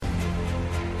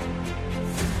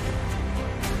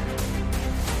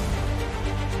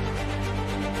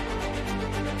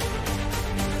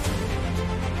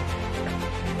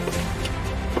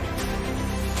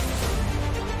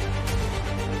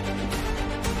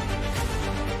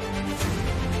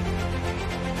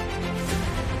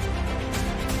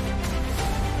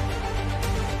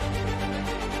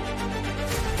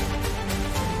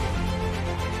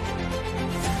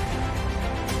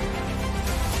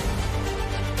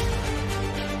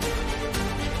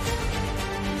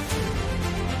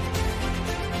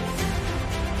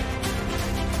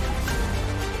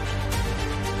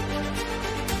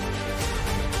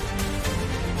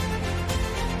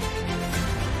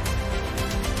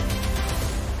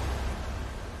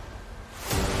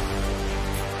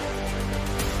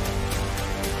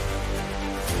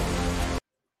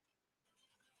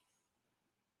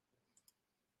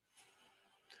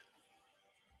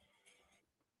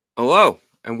Hello,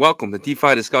 and welcome to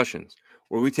DeFi Discussions,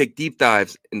 where we take deep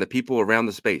dives in the people around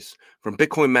the space, from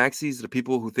Bitcoin maxis to the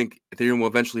people who think Ethereum will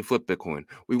eventually flip Bitcoin.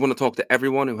 We want to talk to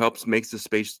everyone who helps makes the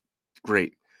space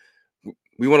great.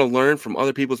 We want to learn from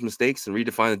other people's mistakes and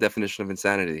redefine the definition of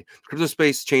insanity. Crypto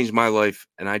space changed my life,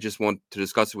 and I just want to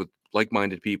discuss it with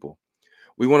like-minded people.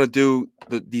 We want to do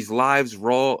these lives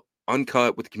raw,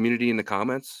 uncut, with the community in the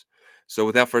comments. So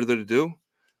without further ado,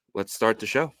 let's start the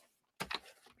show.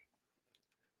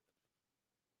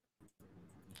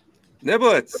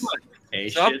 Niblets. Hey,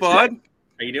 what's up, bud?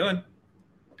 How you doing?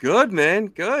 Good, man.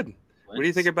 Good. What do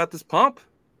you think about this pump?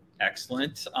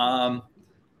 Excellent.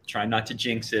 Try not to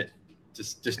jinx it.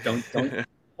 Just don't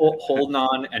holding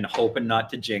on and hoping not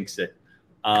to jinx it.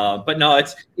 But no,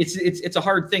 it's a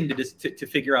hard thing to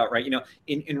figure out, right? You know,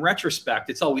 in retrospect,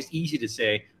 it's always easy to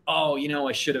say, oh, you know,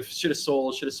 I should have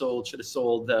sold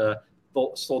the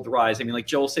rise. I mean, like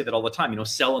Joe will say that all the time. You know,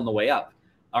 sell on the way up.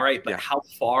 All right, but how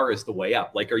far is the way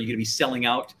up? Like, are you going to be selling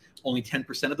out only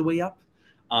 10% of the way up?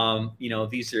 You know,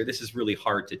 this is really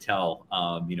hard to tell.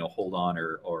 You know, hold on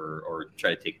or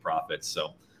try to take profits.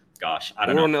 So, gosh, I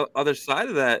don't know. On the other side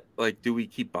of that, like, do we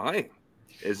keep buying?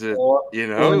 Is it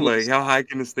like how high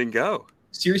can this thing go?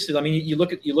 Seriously, I mean, you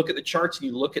look at the charts and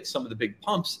you look at some of the big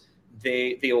pumps.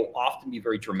 They'll often be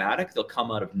very dramatic. They'll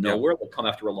come out of nowhere. They'll come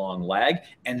after a long lag,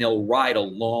 and they'll ride a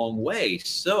long way.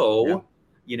 So.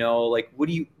 You know, like, what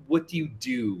do you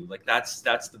do? Like, that's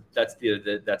the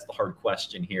hard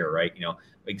question here, right? You know,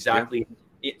 exactly.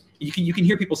 You can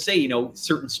hear people say, you know,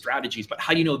 certain strategies, but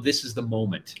how do you know this is the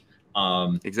moment?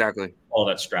 Exactly. All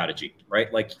that strategy,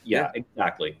 right? Like,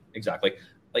 exactly.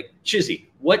 Like, Chizzy,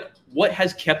 what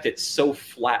has kept it so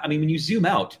flat? I mean, when you zoom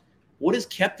out, what has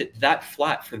kept it that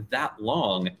flat for that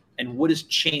long, and what has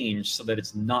changed so that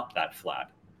it's not that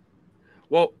flat?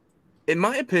 Well, in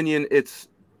my opinion,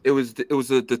 it was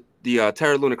the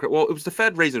Terra Luna. Well, it was the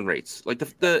Fed raising rates. Like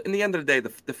in the end of the day,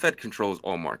 the Fed controls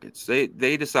all markets. They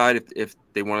decide if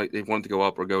they want to go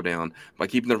up or go down by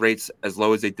keeping the rates as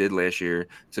low as they did last year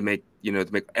to make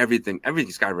everything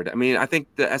skyrocketed. I mean, I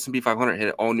think the S&P 500 hit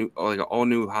an all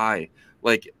new high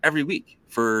like every week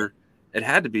for it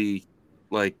had to be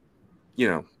like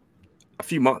a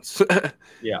few months.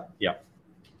 Yeah.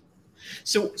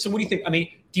 So what do you think? I mean,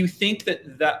 do you think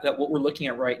that what we're looking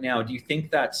at right now, do you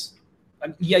think that's,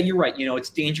 yeah, you're right. You know, it's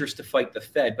dangerous to fight the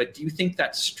Fed, but do you think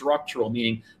that's structural,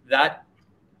 meaning that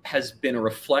has been a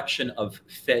reflection of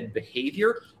Fed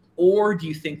behavior? Or do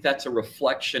you think that's a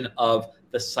reflection of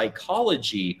the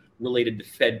psychology related to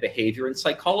Fed behavior? And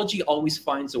psychology always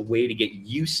finds a way to get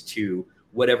used to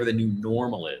whatever the new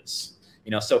normal is.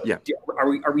 You know, so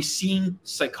are we seeing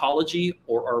psychology,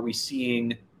 or are we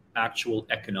seeing actual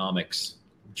economics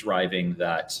driving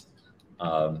that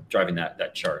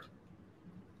chart?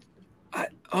 I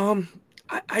don't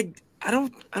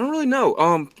really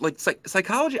know. Like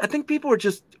psychology, I think people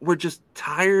were just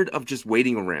tired of just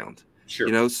waiting around. Sure.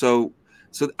 You know, so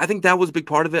I think that was a big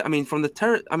part of it. I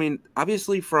mean,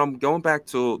 obviously from going back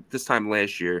to this time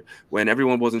last year when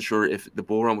everyone wasn't sure if the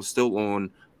bull run was still on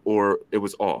or it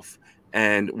was off,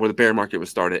 and where the bear market was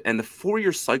started. And the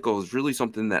 4-year cycle is really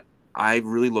something that I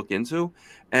really look into.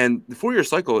 And the 4-year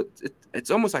cycle, it's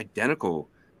almost identical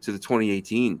to the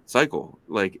 2018 cycle,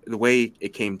 like the way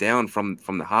it came down from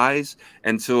the highs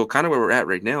until kind of where we're at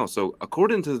right now. So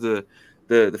according to the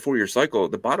 4-year cycle,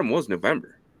 the bottom was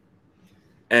November.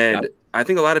 And I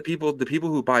think a lot of people, the people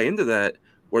who buy into that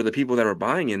were the people that are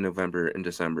buying in November and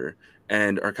December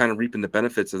and are kind of reaping the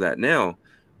benefits of that now.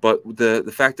 But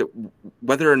the fact that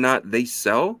whether or not they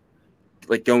sell,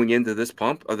 like going into this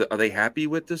pump, are they happy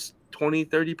with this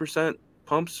 20-30%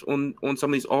 pumps on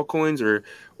some of these altcoins, or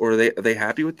are they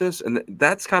happy with this? And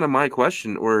that's kind of my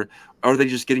question. Or are they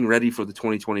just getting ready for the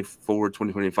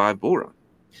 2024-2025 bull run?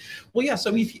 Well, yeah. So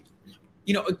I mean,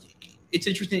 you know, it's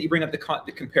interesting that you bring up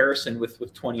the comparison with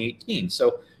 2018.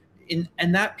 So in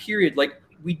that period, like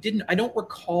I don't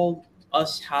recall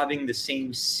us having the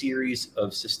same series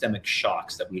of systemic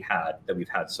shocks that we've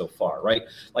had so far, right?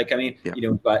 Like, I mean, you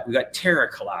know, we've got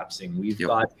Terra collapsing, we've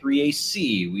got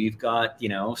 3AC, we've got, you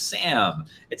know, SAM,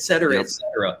 et cetera,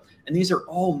 and these are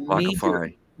all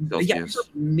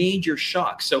major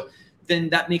shocks. So then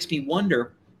that makes me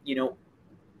wonder, you know,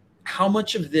 how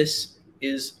much of this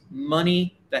is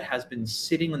money that has been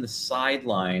sitting on the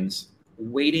sidelines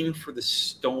waiting for the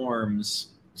storms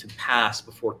to pass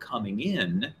before coming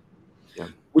in,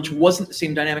 which wasn't the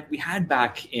same dynamic we had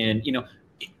back in, you know,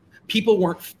 people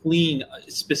weren't fleeing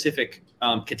specific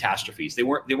catastrophes. They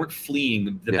weren't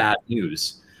fleeing the bad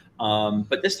news.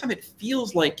 But this time it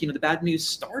feels like, you know, the bad news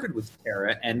started with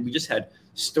Terra, and we just had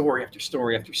story after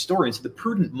story after story. And so the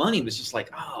prudent money was just like,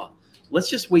 oh, let's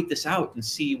just wait this out and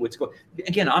see what's going.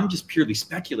 Again, I'm just purely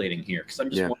speculating here because I'm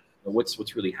just Yeah. wondering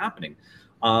what's really happening.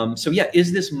 So yeah,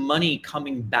 is this money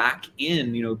coming back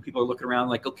in? People are looking around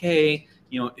like, okay,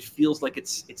 it feels like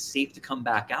it's safe to come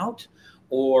back out,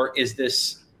 or is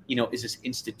this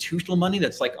institutional money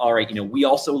that's like, all right, we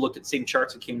also looked at the same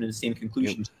charts and came to the same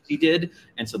conclusions he did,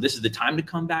 and so this is the time to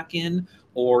come back in,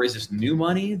 or is this new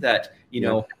money that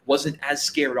wasn't as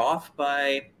scared off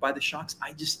by the shocks?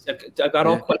 I've got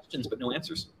all questions but no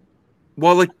answers.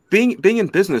 Well, like being in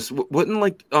business, wouldn't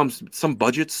like some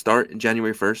budgets start in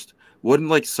January 1st? Wouldn't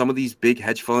like some of these big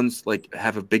hedge funds like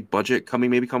have a big budget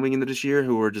coming into this year,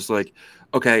 who are just like,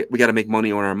 okay, we got to make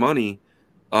money on our money.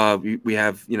 We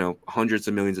have hundreds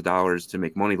of millions of dollars to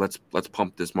make money. Let's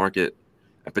pump this market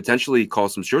and potentially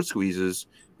cause some short squeezes,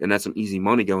 and that's some easy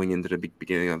money going into the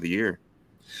beginning of the year.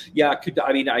 Yeah,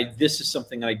 this is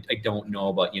something I don't know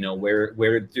about.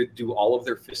 Where do all of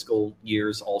their fiscal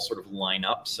years all sort of line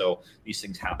up? So these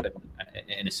things happen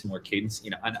in a similar cadence.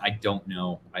 And I don't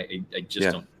know. I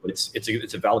just don't. But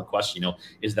it's a valid question.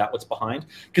 Is that what's behind?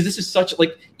 Because this is such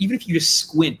like, even if you just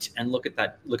squint and look at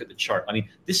the chart. I mean,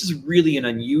 this is really an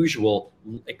unusual,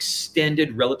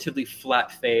 extended, relatively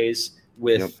flat phase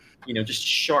with just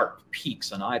sharp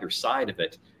peaks on either side of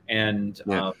it, and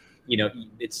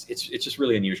it's just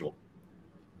really unusual.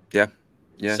 Yeah.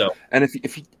 So, and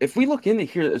if we look into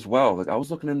here as well, like I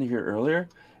was looking into here earlier,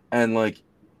 and like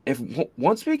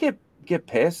once we get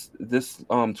past this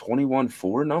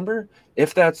 21.4 number,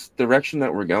 if that's the direction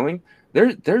that we're going,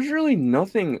 there's really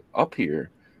nothing up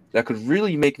here that could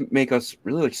really make us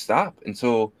really like stop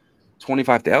until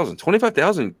 25,000.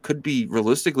 25,000 could be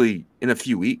realistically in a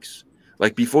few weeks,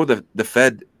 like before the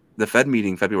Fed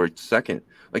meeting February 2nd.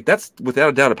 Like that's without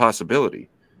a doubt a possibility.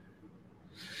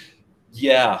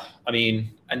 Yeah, I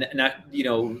mean, and that,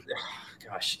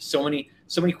 gosh, so many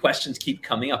questions keep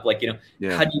coming up. Like,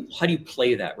 how do you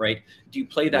play that, right? Do you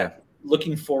play that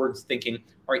looking forward, thinking,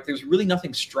 all right, there's really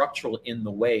nothing structural in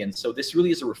the way, and so this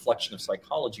really is a reflection of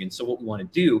psychology. And so what we want to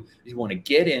do is we want to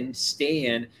get in, stay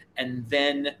in, and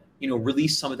then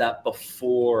release some of that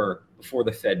before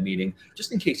the Fed meeting,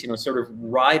 just in case, sort of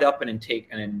ride up and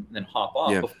then hop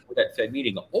off before that Fed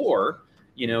meeting, or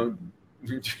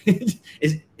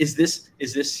is this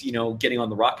getting on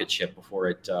the rocket ship before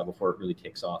it really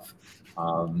takes off?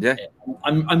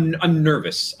 I'm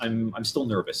nervous. I'm still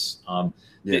nervous.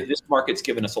 This market's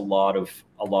given us a lot of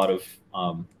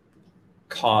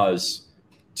cause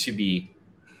to be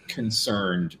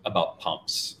concerned about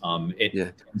pumps.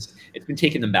 It's been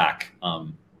taking them back.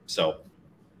 So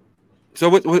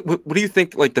what do you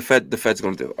think like the Fed's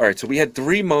going to do? All right, so we had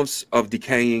 3 months of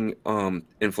decaying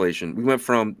inflation. We went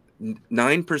from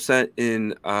 9%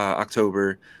 in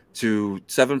October to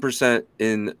 7%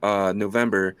 in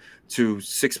November to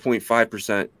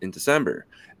 6.5% in December.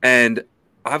 And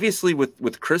obviously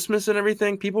with Christmas and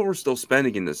everything, people were still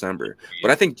spending in December. But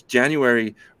I think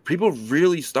January, people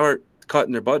really start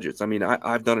cutting their budgets. I mean,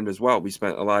 I've done it as well. We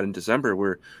spent a lot in December.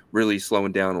 We're really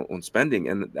slowing down on spending.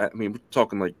 And I mean, we're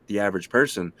talking like the average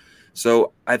person.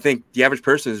 So I think the average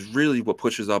person is really what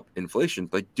pushes up inflation.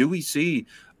 Like, do we see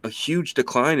a huge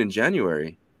decline in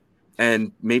January?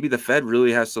 And maybe the Fed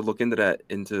really has to look into that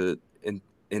in the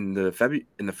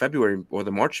February or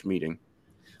the March meeting.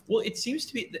 Well, it seems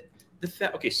to be the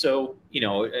Fed. Okay, so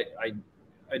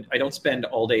I don't spend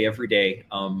all day every day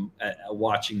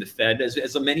watching the Fed,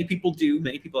 as many people do.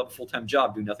 Many people have a full-time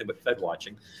job doing nothing but Fed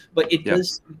watching. But it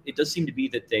does seem to be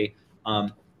that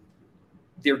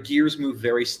their gears move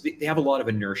they have a lot of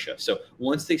inertia. So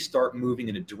once they start moving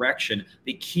in a direction,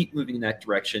 they keep moving in that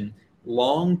direction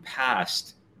long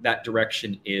past that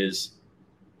direction is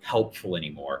helpful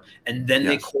anymore, and then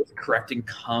they course correct and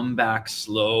come back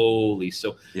slowly.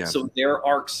 So there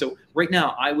are right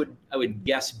now I would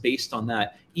guess, based on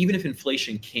that, even if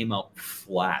inflation came out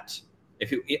flat,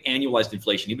 if it annualized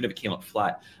inflation, even if it came out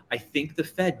flat, I think the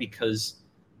Fed, because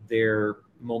their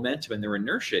momentum and their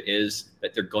inertia is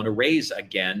that they're going to raise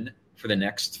again for the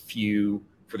next few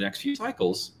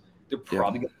cycles, they're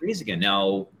probably going to raise again.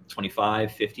 Now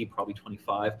 25, 50, probably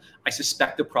 25. I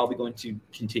suspect they're probably going to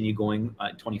continue going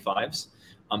 25s.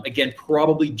 Again,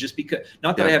 probably just because,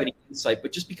 not that I have any insight,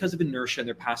 but just because of inertia and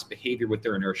their past behavior with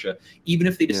their inertia. Even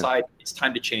if they decide it's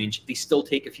time to change, they still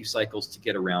take a few cycles to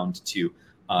get around to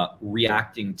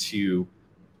reacting to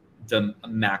the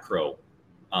macro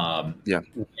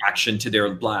reaction to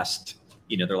their last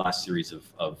series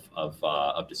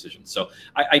of decisions. So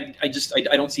I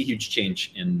don't see huge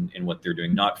change in what they're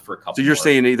doing. Not for a couple. So you're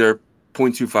saying either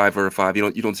 0.25 or a 5.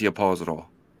 You don't see a pause at all.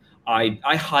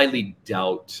 I highly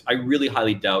doubt. I really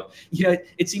highly doubt. Yeah,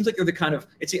 it seems like they're the kind of.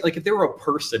 It's like if they were a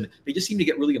person, they just seem to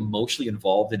get really emotionally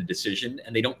involved in a decision,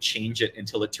 and they don't change it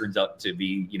until it turns out to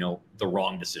be, the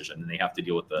wrong decision, and they have to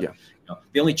deal with Yeah.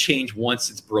 They only change once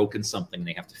it's broken something, and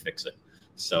they have to fix it.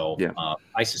 So Yeah.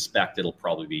 I suspect it'll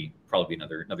probably be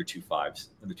another 2.5s,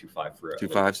 another 2.5 for a Two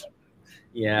little. fives.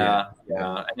 Yeah. Yeah,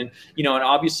 Yeah. yeah, and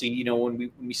obviously, when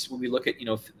we look at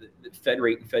the Fed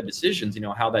rate and Fed decisions,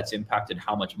 how that's impacted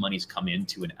how much money's come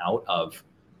into and out of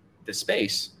the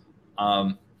space.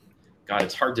 Um, God,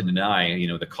 it's hard to deny,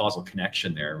 the causal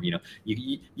connection there.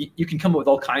 You can come up with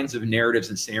all kinds of narratives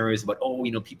and scenarios about,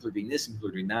 people are doing this and people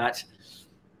are doing that.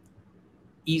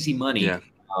 Easy money, Yeah.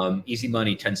 easy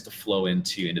money tends to flow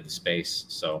into the space.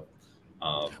 So,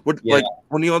 What yeah, like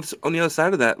on the other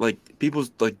side of that, like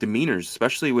people's like demeanors,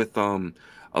 especially with a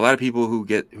lot of people who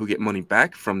get money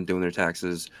back from doing their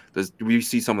taxes. Does we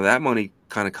see some of that money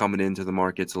kind of coming into the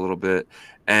markets a little bit?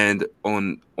 And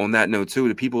on that note too,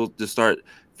 the people just start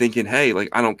thinking, hey, like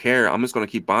I don't care, I'm just going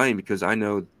to keep buying because I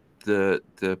know the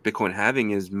Bitcoin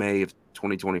halving is May of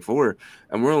 2024,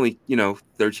 and we're only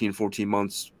 13, 14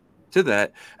 months to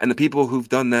that. And the people who've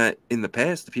done that in the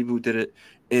past, the people who did it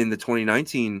in the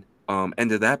 2019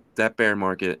 end of that bear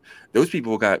market, those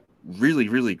people got really,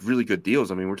 really, really good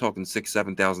deals. I mean, we're talking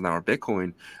 $6,000-7,000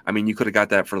 Bitcoin. I mean, you could have got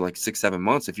that for like 6-7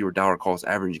 months if you were dollar cost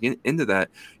averaging into that.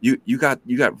 You got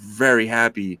very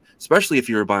happy, especially if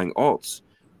you were buying alts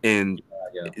in,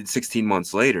 yeah, 16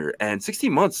 months later. And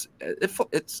 16 months, it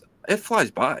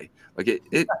flies by. Like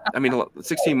it. I mean,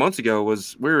 16 months ago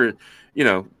was you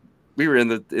know we were in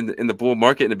the bull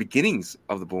market in the beginnings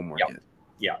of the bull yeah, market.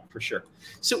 yeah, for sure.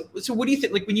 So what do you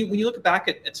think? Like when you look back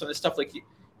at some of the stuff, like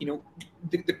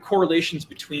the correlations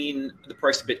between the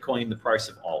price of Bitcoin and the price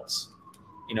of alts.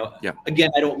 Yeah. Again,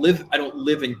 I don't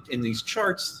live in these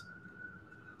charts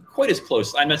quite as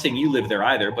close. I'm not saying you live there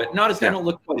either, but not as I Yeah. don't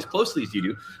look quite as closely as you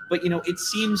do. But it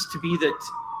seems to be that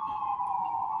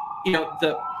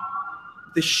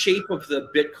the shape of the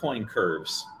Bitcoin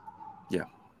curves, Yeah.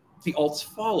 the alts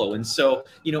follow. And so,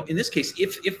 in this case,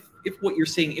 if what you're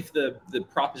saying, if the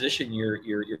proposition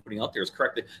you're putting out there is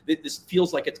correct, that this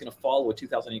feels like it's going to follow a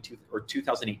 2018 or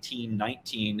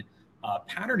 2018-19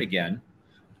 pattern again.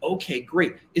 Okay,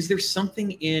 great. Is there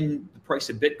something in the price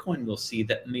of Bitcoin we'll see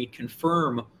that may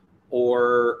confirm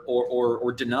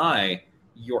or deny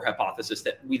your hypothesis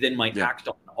that we then might Yeah. act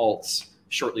on alts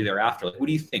shortly thereafter? Like, what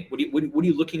do you think? What are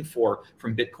you looking for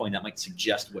from Bitcoin that might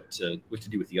suggest what to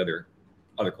do with the other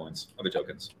coins, other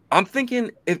tokens? I'm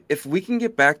thinking if we can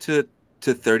get back to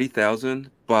 30,000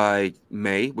 by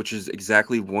May, which is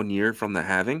exactly 1 year from the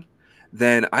halving,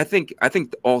 then I think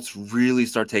the alts really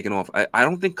start taking off. I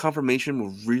don't think confirmation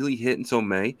will really hit until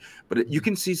May, but you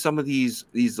can see some of these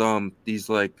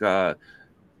like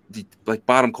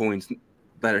bottom coins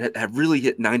that have really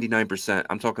hit 99%.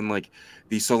 I'm talking like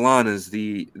the Solanas,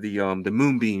 the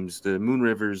Moonbeams, the Moon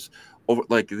Rivers, over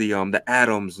like the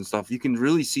Atoms and stuff. You can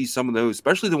really see some of those,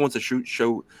 especially the ones that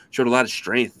showed a lot of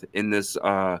strength in this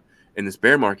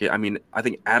bear market. I mean, I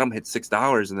think Atom hit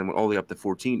 $6 and then went all the way up to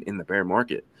 14 in the bear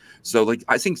market. So like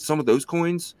I think some of those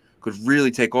coins could really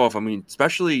take off. I mean,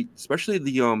 especially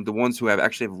the ones who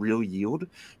actually have real yield,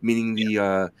 meaning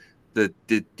the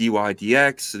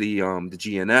DYDX, the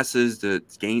GNSs,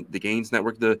 the Gains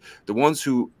Network, the ones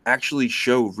who actually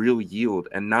show real yield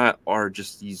and not are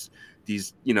just these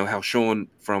how Sean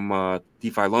from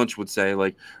DeFi Lunch would say,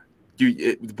 like,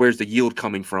 where's the yield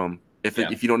coming from? Yeah,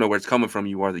 If you don't know where it's coming from,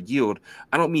 you are the yield.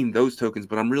 I don't mean those tokens,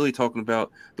 but I'm really talking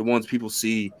about the ones people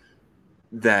see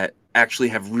that actually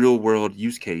have real world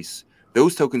use case.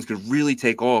 Those tokens could really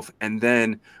take off, and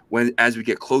then as we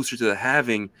get closer to the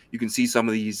halving, you can see some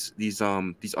of these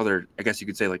other, I guess you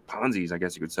could say, like Ponzi's, I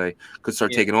guess you could say, could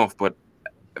start yeah. taking off. But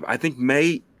I think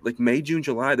May, June,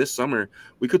 July this summer,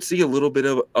 we could see a little bit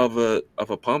of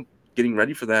a pump getting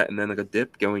ready for that, and then like a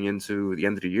dip going into the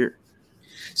end of the year.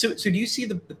 So do you see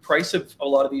the price of a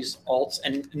lot of these alts,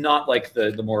 and not like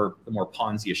the more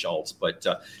Ponzi-ish alts, but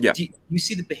Yeah. do you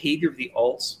see the behavior of the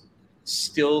alts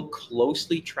still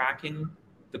closely tracking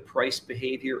the price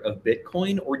behavior of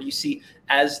Bitcoin, or do you see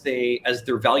as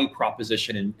their value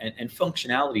proposition and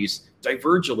functionalities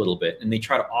diverge a little bit, and they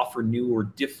try to offer new or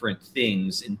different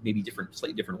things in maybe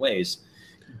slightly different ways?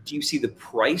 Do you see the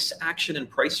price action and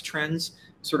price trends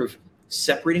sort of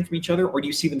separating from each other, or do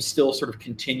you see them still sort of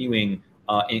continuing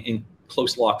in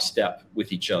close lockstep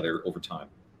with each other over time?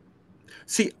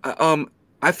 See,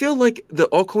 I feel like the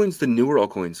altcoins, the newer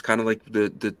altcoins, kind of like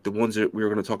the ones that we were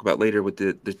going to talk about later with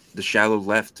the shallow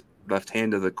left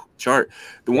hand of the chart,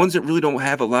 the Yeah, ones that really don't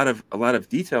have a lot of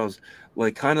details,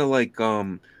 like kind of like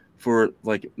for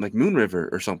like Moon River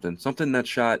or something that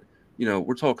shot,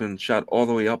 we're talking shot all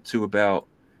the way up to about,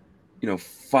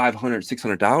 $500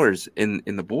 $600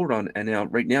 in the bull run, and now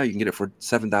right now you can get it for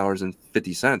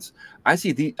 $7.50. I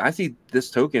see this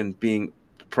token being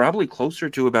probably closer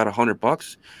to about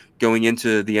 $100 going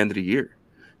into the end of the year,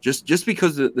 just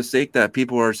because the sake that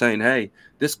people are saying, hey,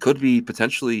 this could be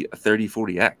potentially a 30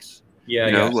 40x. Yeah,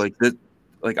 yeah, Like that,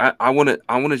 like I want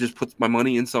to just put my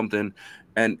money in something,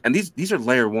 and these are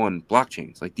layer one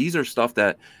blockchains. Like these are stuff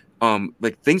that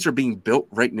like things are being built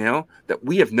right now that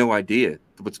we have no idea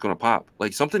what's going to pop.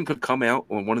 Like something could come out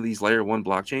on one of these layer one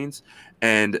blockchains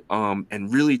and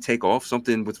really take off,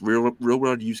 something with real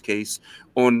world use case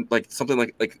on like something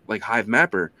like Hive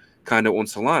Mapper kind of on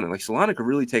Solana. Like Solana could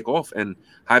really take off, and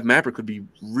Hive Mapper could be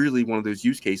really one of those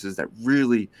use cases that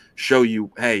really show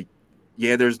you, hey,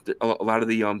 yeah, there's a lot of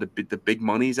the big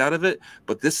monies out of it,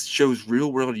 but this shows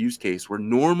real world use case where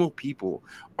normal people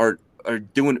are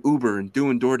doing Uber and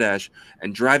doing DoorDash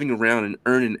and driving around and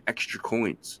earning extra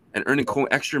coins and earning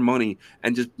extra money,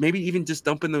 and just maybe even just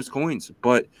dumping those coins.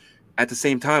 But at the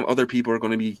same time, other people are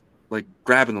going to be like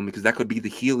grabbing them because that could be the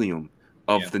helium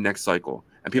yeah, of the next cycle,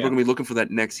 and people yeah. are going to be looking for that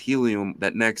next helium,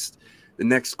 the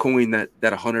next coin that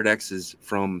 100x is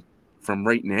from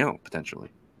right now potentially.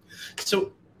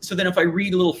 So then if I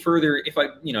read a little further, if I,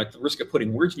 at the risk of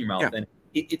putting words in your mouth, Yeah. then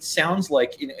it sounds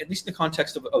like, at least in the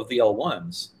context of the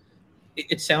L1s,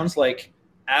 it sounds like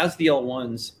as the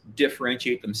L1s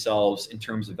differentiate themselves in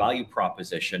terms of value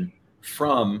proposition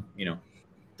from,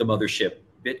 the mothership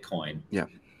Bitcoin, Yeah.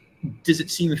 does it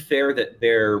seem fair that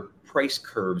their price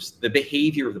curves, the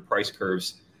behavior of the price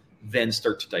curves, then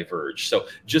start to diverge? So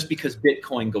just because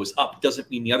Bitcoin goes up doesn't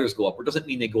mean the others go up, or doesn't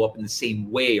mean they go up in the same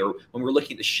way. Or when we're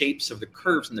looking at the shapes of the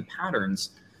curves and the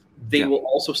patterns, they will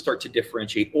also start to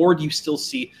differentiate. Or do you still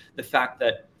see the fact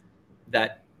that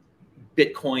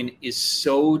Bitcoin is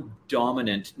so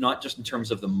dominant, not just in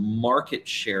terms of the market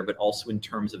share, but also in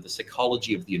terms of the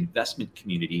psychology of the investment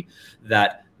community,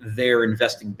 that their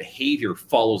investing behavior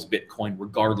follows Bitcoin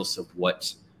regardless of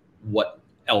what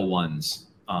L1s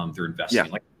they're investing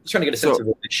in? Like, just trying to get a sense of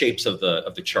the shapes of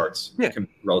the charts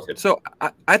relative. So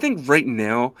I think right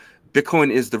now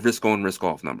Bitcoin is the risk on, risk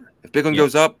off number. If Bitcoin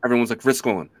goes up, everyone's like risk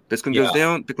on. Bitcoin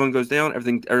goes down,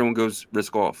 everyone goes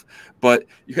risk off. But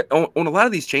you can, on a lot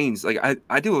of these chains, like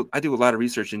I do a lot of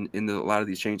research into a lot of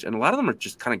these chains, and a lot of them are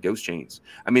just kind of ghost chains.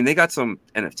 I mean, they got some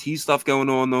NFT stuff going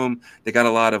on them. They got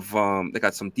a lot of they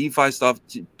got some DeFi stuff,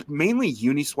 mainly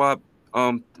Uniswap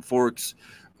forks,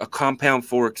 compound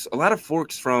forks, a lot of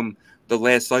forks from the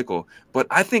last cycle. But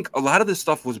I think a lot of this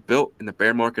stuff was built in the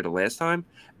bear market the last time.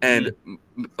 And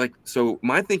like, so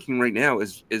my thinking right now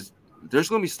is there's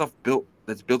going to be stuff built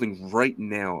that's building right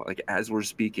now, like as we're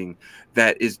speaking,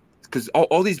 that is because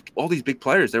all these big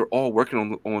players, they're all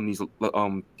working on these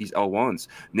L1s.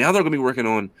 Now they're going to be working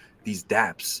on these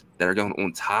DApps that are going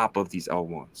on top of these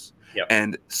L1s. Yep.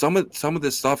 And some of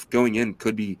this stuff going in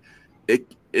could be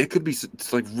it could be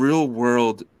like real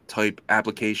world type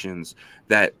applications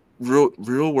that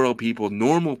real world people,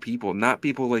 normal people, not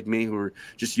people like me who are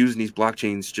just using these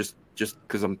blockchains just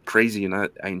because I'm crazy and I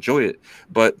enjoy it,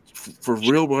 but for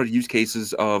real world use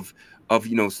cases of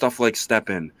stuff like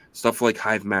StepN, stuff like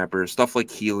Hive Mapper, stuff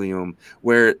like Helium,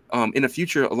 where in the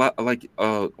future, a lot like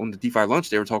on the DeFi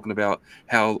launch, they were talking about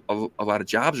how a lot of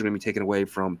jobs are going to be taken away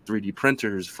from 3D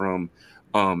printers, from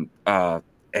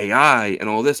AI and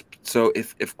all this. So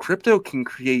if crypto can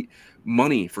create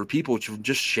money for people to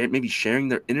just maybe sharing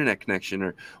their internet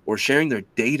connection or sharing their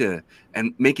data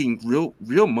and making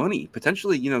real money,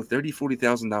 potentially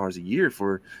 $30,000-$40,000 a year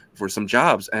for some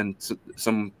jobs, and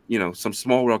some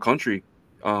small world country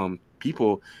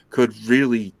people could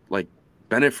really like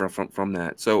benefit from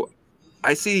that. So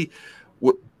I see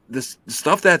what the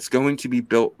stuff that's going to be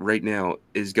built right now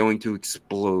is going to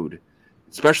explode.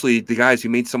 Especially the guys who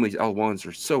made some of these L1s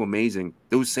are so amazing.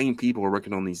 Those same people are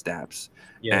working on these DApps.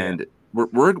 And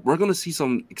we're going to see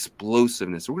some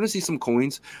explosiveness. We're going to see some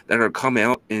coins that are come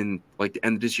out in like the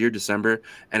end of this year, December,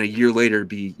 and a year later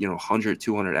be 100,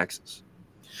 200x's.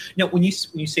 Now, when you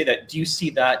say that, do you see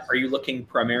that? Are you looking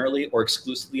primarily or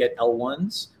exclusively at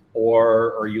L1s,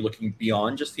 or are you looking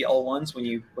beyond just the L1s? I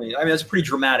mean, that's a pretty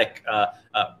dramatic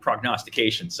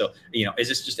prognostication. So, is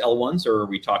this just L1s, or are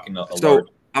we talking a large?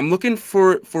 I'm looking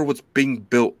for what's being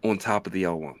built on top of the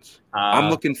L1s. I'm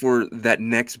looking for that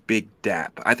next big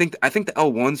DApp. I think the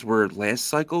L1s were last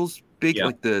cycle's big,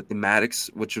 like the Maddox,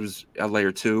 which was a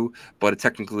layer 2, but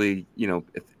technically,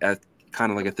 kind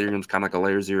of like Ethereum's kind of like a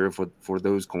layer 0 for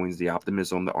those coins, the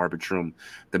Optimism, the Arbitrum,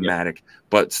 the Matic.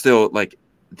 But still, like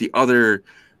the other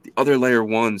layer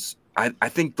 1s I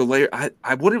think the layer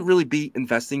I wouldn't really be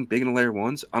investing big in the layer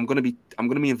ones. I'm gonna be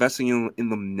investing in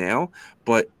them now,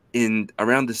 but in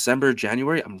around December,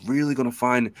 January, I'm really gonna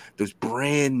find those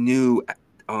brand new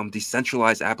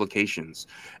decentralized applications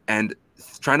and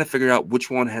trying to figure out which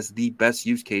one has the best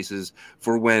use cases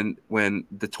for when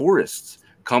the tourists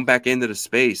come back into the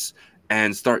space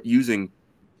and start using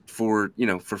for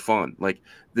for fun. Like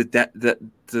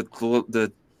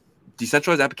the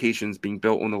decentralized applications being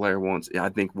built on the layer ones, I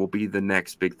think will be the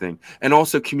next big thing, and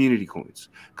also community coins,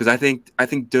 because I think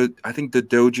the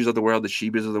Doges of the world, the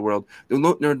Shibas of the world,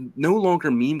 they're no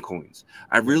longer meme coins.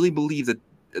 I Yeah. really believe that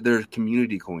they're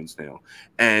community coins now,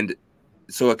 and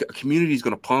so a community is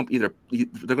going to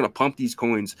they're going to pump these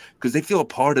coins because they feel a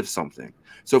part of something.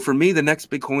 So for me, the next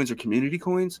big coins are community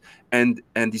coins and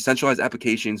decentralized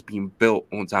applications being built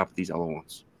on top of these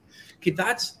LO1s. Okay,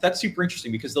 that's super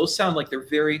interesting because those sound like they're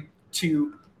very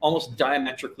two almost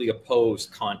diametrically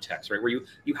opposed contexts, right? Where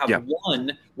you have Yeah,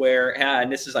 one where,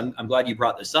 and this is I'm glad you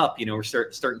brought this up. You know, we're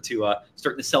starting to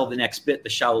sell the next bit, the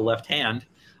shallow left hand.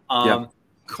 yeah, Um,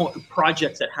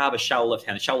 Projects that have a shallow left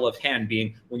hand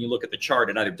being when you look at the chart,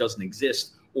 it either doesn't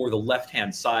exist or the left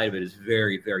hand side of it is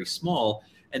very very small,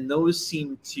 and those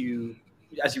seem to,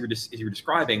 as you were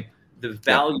describing, the yeah,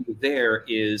 value there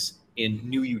is in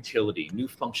new utility, new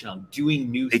functionality, doing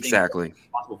new things that exactly.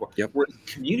 are possible for. Yep. Whereas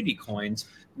community coins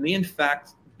may in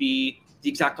fact be the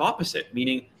exact opposite,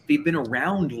 meaning they've been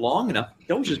around long enough.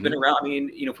 Doge has been Hmm. around. I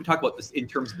mean, you know, if we talk about this in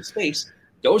terms of the space,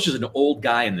 Doge is an old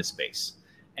guy in the space,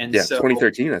 and Yeah, so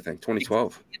 2013, I think,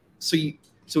 2012. so you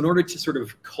so in order to sort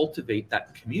of cultivate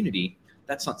that community,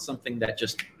 that's not something that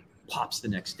just pops the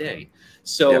next day.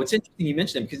 So Yep. it's interesting you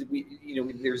mentioned them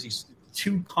because there's these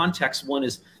two contexts. One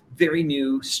is very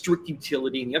new, strict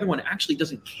utility, and the other one actually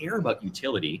doesn't care about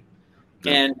utility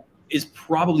No. and is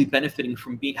probably benefiting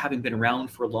from having been around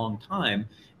for a long time,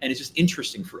 and it's just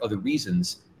interesting for other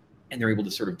reasons, and they're able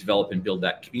to sort of develop and build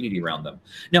that community around them.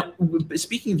 Now,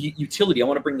 speaking of utility, I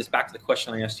want to bring this back to the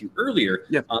question I asked you earlier,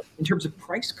 Yeah. in terms of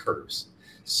price curves.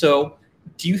 So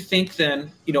do you think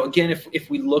then, again, if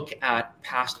we look at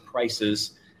past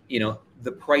prices,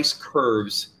 the price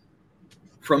curves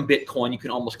from Bitcoin, you can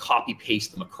almost copy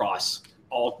paste them across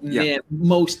Yeah.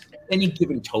 most any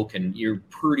given token. You're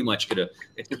pretty much gonna,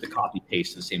 it's just a copy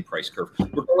paste the same price curve,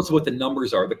 regardless of what the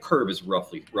numbers are. The curve is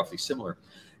roughly similar.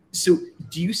 So,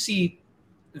 do you see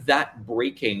that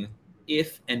breaking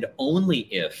if and only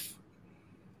if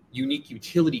unique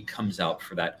utility comes out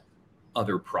for that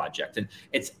other project, and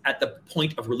it's at the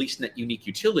point of releasing that unique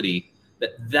utility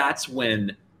that's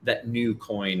when that new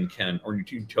coin can, or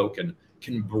new token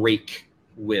can break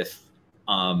with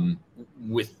um,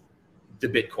 with the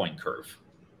Bitcoin curve.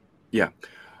 Yeah.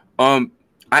 Um,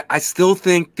 I still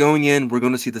think going in, we're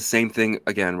going to see the same thing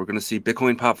again. We're going to see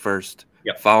Bitcoin pop first,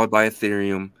 Yep. followed by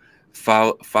Ethereum,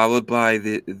 followed by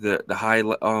the high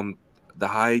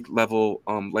level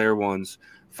layer ones,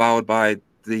 followed by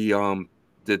the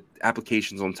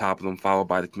applications on top of them, followed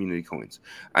by the community coins.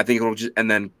 I think it'll just, and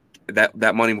then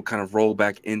that money will kind of roll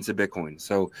back into Bitcoin.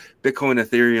 So Bitcoin,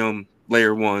 Ethereum,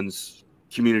 layer ones,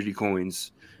 community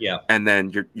coins, Yeah. and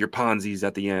then your Ponzi's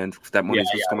at the end. That Yeah. money's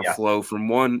just going to Yeah. flow from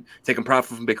one, taking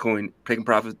profit from Bitcoin, taking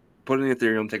profit, putting in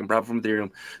Ethereum, taking profit from Ethereum.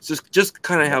 It's just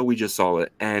kind of how we just saw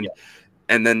it, Yeah.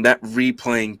 and then that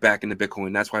replaying back into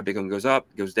Bitcoin. That's why Bitcoin goes up,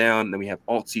 goes down. Then we have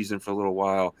alt season for a little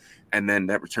while, and then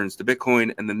that returns to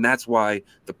Bitcoin, and then that's why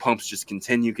the pumps just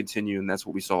continue, and that's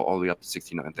what we saw all the way up to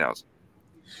 69,000.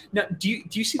 Now, do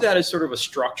you see that as sort of a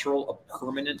structural, a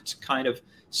permanent kind of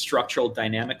structural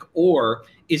dynamic, or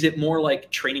is it more like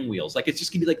training wheels? Like it's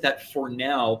just gonna be like that for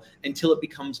now until it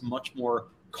becomes much more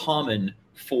common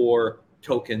for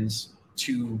tokens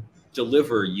to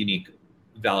deliver unique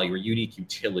value or unique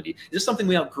utility. Is this something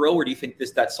we outgrow, or do you think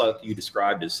that's something you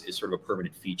described as sort of a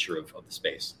permanent feature of the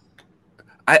space?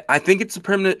 I think it's a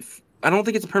permanent. I don't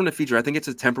think it's a permanent feature. I think it's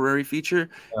a temporary feature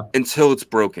Yeah. until it's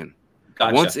broken.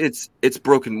 Gotcha. Once it's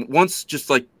broken, once just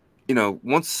like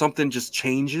once something just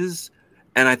changes,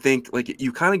 and I think like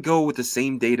you kind of go with the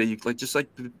same data. You like just like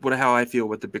how I feel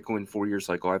with the Bitcoin 4 year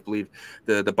cycle. I believe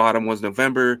the bottom was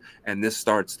November, and this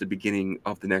starts the beginning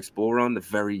of the next bull run, the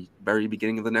very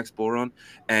beginning of the next bull run,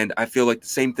 and I feel like the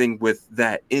same thing with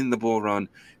that in the bull run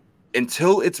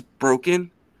until it's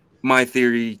broken. My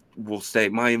theory will stay.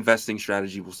 My investing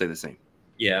strategy will stay the same.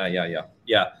 Yeah.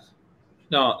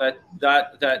 No,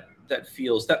 that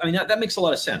feels that. I mean, that makes a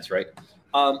lot of sense, right?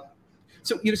 Um,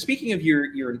 so, speaking of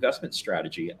your investment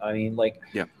strategy, I mean, like,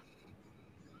 Yeah.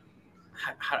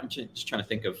 I'm just trying to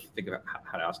think of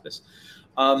how to ask this.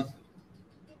 Um,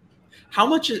 how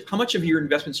much of your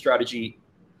investment strategy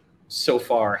so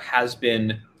far has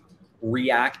been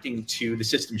reacting to the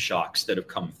system shocks that have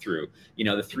come through. You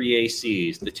know, the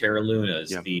 3ACs, the Terra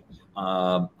Lunas, Yeah. the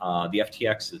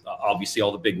FTX, obviously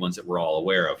all the big ones that we're all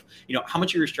aware of. You know, how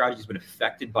much of your strategy has been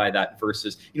affected by that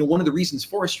versus, you know, one of the reasons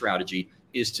for a strategy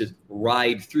is to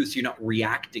ride through, so you're not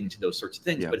reacting to those sorts of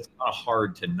things. Yeah. But it's not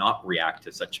hard to not react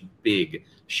to such big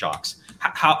shocks.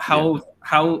 How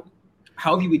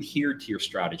have you adhered to your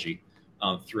strategy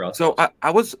throughout So those?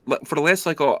 I was for the last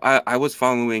cycle I was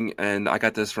following, and I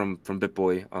got this from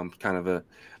BitBoy. I'm kind of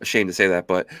ashamed to say that,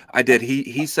 but I did.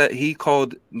 He said he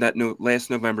called that last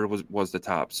November was the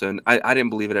top. So and I didn't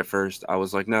believe it at first. I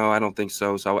was like, no, I don't think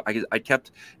so. So I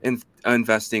kept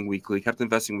investing weekly,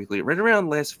 right around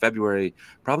last February,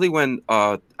 probably when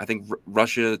I think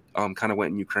Russia kind of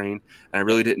went in Ukraine, and I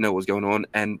really didn't know what was going on,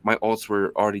 and my alts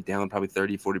were already down probably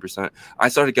 30-40%. I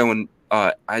started going.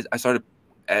 I started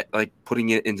like putting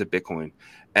it into Bitcoin,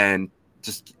 and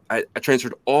just I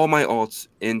transferred all my alts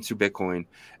into Bitcoin,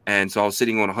 and so I was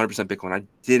sitting on 100% Bitcoin. I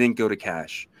didn't go to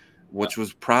cash, which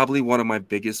was probably one of my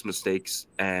biggest mistakes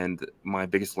and my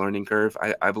biggest learning curve.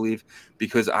 I believe,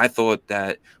 because I thought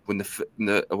that when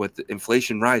with the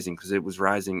inflation rising, because it was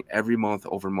rising every month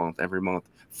every month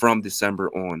from December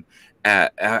on,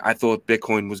 I thought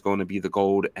Bitcoin was going to be the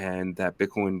gold, and that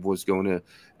Bitcoin was going to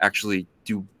actually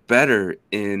do better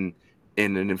in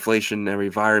an inflationary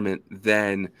environment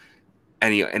than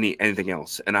anything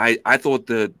else. And I thought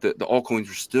the altcoins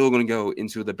were still going to go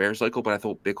into the bear cycle, but I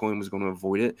thought Bitcoin was going to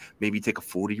avoid it, maybe take a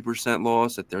 40%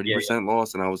 loss, a 30%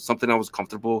 loss, and I was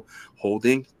comfortable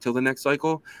holding till the next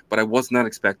cycle, but I was not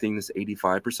expecting this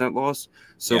 85% loss.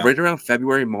 So right around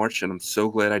February, March, and I'm so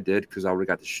glad I did, because I would have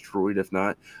got destroyed if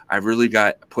not. I really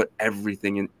put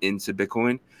everything into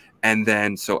Bitcoin, and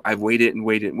then so I waited,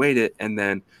 and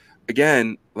then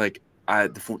again, like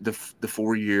the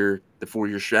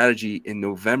 4-year strategy in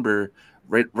November,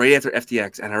 right after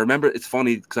FTX. And I remember, it's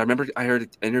funny because I heard an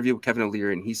interview with Kevin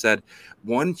O'Leary, and he said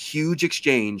one huge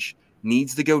exchange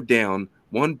needs to go down,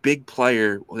 one big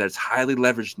player that's highly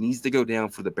leveraged needs to go down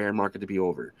for the bear market to be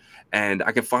over. And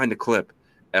I can find the clip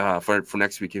for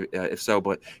next week if so,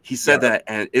 but he said that,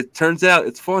 and it turns out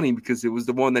it's funny because it was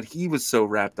the one that he was so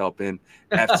wrapped up in,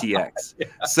 FTX.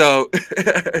 So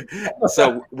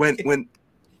so when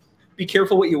be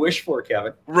careful what you wish for,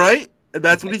 Kevin. Right? And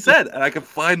that's what he said. And I can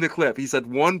find the clip. He said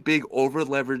one big over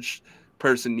leveraged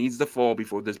person needs to fall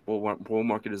before this bull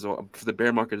market is over, the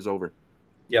bear market is over.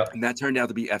 Yeah. And that turned out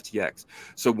to be FTX.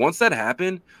 So once that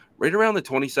happened, right around the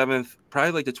 27th,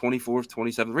 probably like the 24th,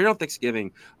 27th, right around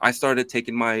Thanksgiving, I started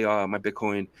taking my my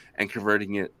Bitcoin and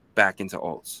converting it back into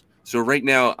alts. So right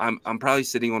now, I'm probably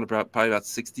sitting on probably about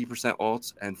 60%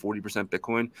 alts and 40%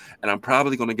 Bitcoin, and I'm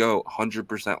probably going to go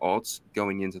 100% alts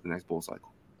going into the next bull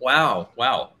cycle. Wow.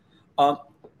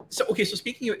 So okay, so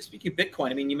speaking of Bitcoin,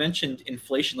 I mean, you mentioned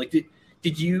inflation. Like,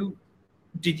 did you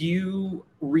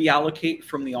reallocate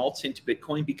from the alts into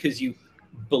Bitcoin because you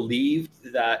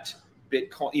believed that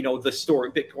Bitcoin, you know, the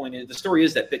story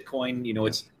is that Bitcoin, you know,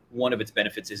 it's one of its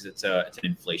benefits is it's an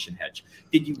inflation hedge.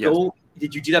 Did you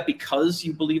did you do that because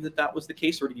you believe that was the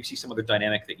case, or did you see some other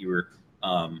dynamic that you were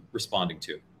responding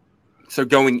to? So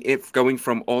going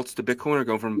from alts to Bitcoin, or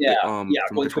going from going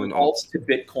Bitcoin from alts to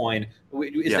Bitcoin,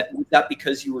 was that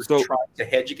because you were trying to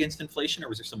hedge against inflation, or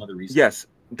was there some other reason? Yes,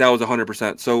 that was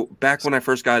 100%. So back when I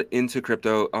first got into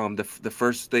crypto, the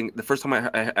first time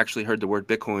I actually heard the word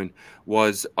Bitcoin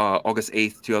was August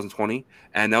 8th, 2020,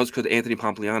 and that was because Anthony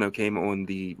Pompliano came on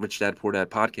the Rich Dad Poor Dad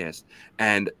podcast,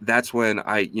 and that's when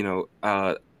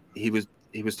he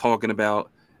was talking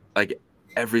about like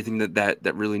everything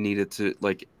that really needed to,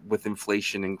 like, with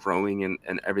inflation and growing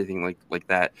and everything like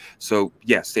that. So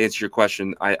yes, to answer your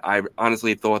question, I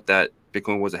honestly thought that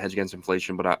Bitcoin was a hedge against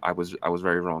inflation, but I was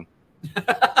very wrong.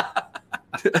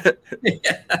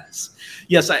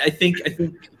 Yes. I think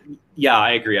yeah,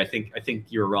 I agree. I think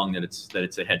you're wrong that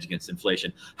it's a hedge against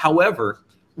inflation. However,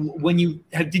 when you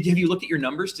have you looked at your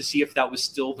numbers to see if that was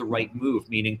still the right move?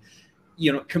 Meaning,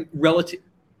 you know, relative,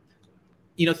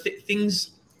 you know,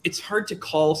 things. It's hard to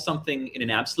call something in an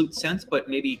absolute sense, but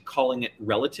maybe calling it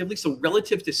relatively. So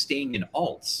relative to staying in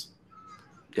alts,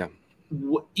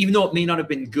 even though it may not have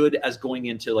been good as going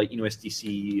into like, you know,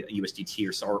 SDC,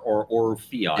 USDT, or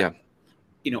fiat,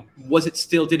 you know,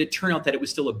 did it turn out that it was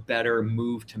still a better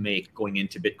move to make going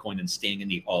into Bitcoin and staying in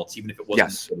the alts, even if it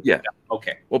wasn't? Yes.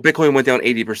 Okay. Well, Bitcoin went down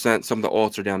 80%. Some of the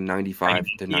alts are down 95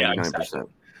 to 99%. Exactly.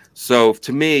 So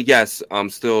to me, yes, I'm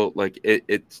still like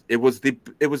it was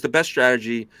the best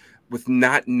strategy, with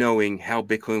not knowing how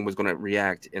Bitcoin was going to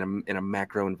react in a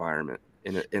macro environment,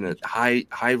 in a high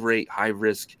rate, high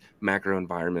risk macro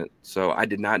environment. So I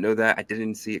did not know that. I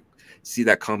didn't see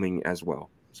that coming as well.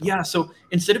 So. Yeah. So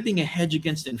instead of being a hedge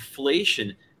against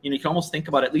inflation, you can almost think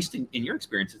about, at least in your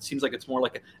experience, it seems like it's more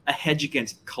like a hedge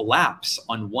against collapse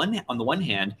on the one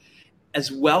hand,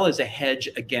 as well as a hedge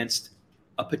against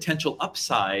a potential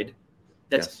upside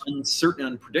that's Yes. uncertain,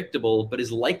 unpredictable, but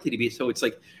is likely to be. So it's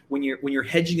like when you're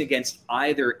hedging against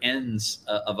either ends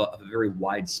of a very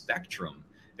wide spectrum,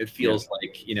 it Yeah. feels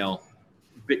like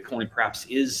Bitcoin perhaps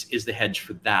is the hedge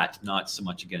for that, not so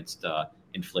much against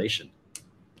inflation.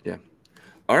 Yeah.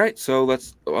 All right. So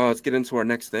let's get into our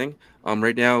next thing.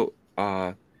 Right now,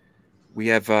 we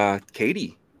have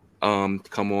Katie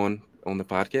come on the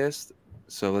podcast.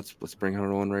 So let's bring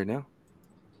her on right now.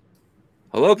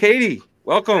 Hello, Katie. Hi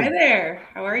Welcome. there.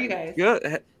 How are you guys?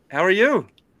 Good. How are you?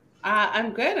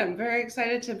 I'm good. I'm very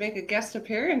excited to make a guest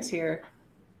appearance here.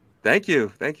 Thank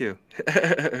you. Thank you.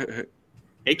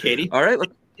 Hey, Katie. All right.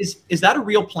 Is that a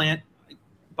real plant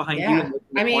behind you? Yeah. In the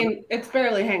I corner? mean, it's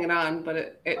barely hanging on, but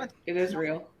it is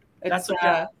real. It's That's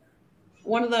okay.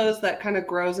 one of those that kind of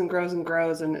grows and grows and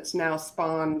grows, and it's now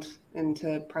spawned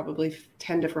into probably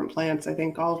 10 different plants. I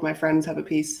think all of my friends have a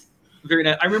piece. Very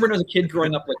nice. I remember when I was a kid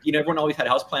growing up, like everyone always had a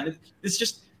house plant.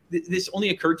 This only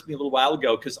occurred to me a little while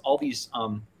ago because all these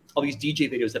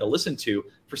DJ videos that I listen to,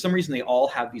 for some reason they all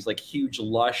have these like huge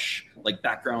lush like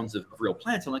backgrounds of real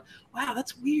plants. I'm like, wow,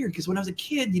 that's weird, because when I was a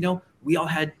kid, we all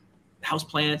had house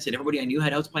plants and everybody I knew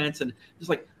had house plants, and it's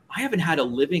like I haven't had a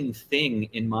living thing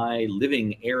in my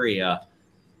living area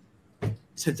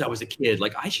since I was a kid.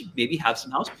 Like I should maybe have some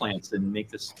house plants and make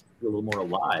this feel a little more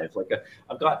alive. Like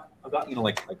I've got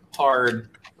like hard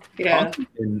concrete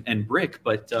and brick,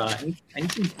 but I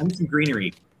need some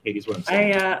greenery. Katie's what I'm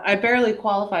saying. I barely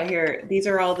qualify here. These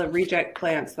are all the reject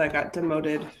plants that got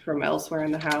demoted from elsewhere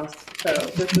in the house. So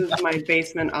this is my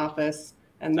basement office,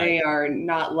 and they are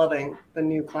not loving the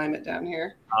new climate down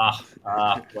here.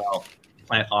 Well,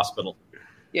 plant hospital.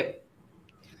 Yep.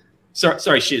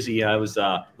 Sorry, Shizzy. I was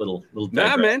little.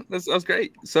 Nah, man, that was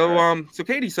great. So so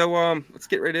Katie, let's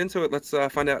get right into it. Let's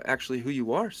find out actually who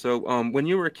you are. So when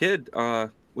you were a kid,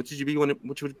 what did you be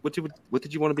what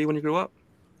did you want to be when you grew up?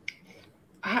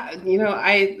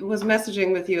 I was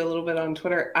messaging with you a little bit on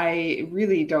Twitter. I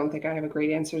really don't think I have a great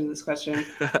answer to this question.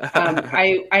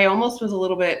 I almost was a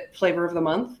little bit flavor of the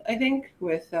month, I think,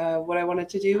 with what I wanted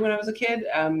to do when I was a kid.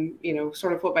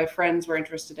 Sort of what my friends were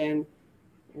interested in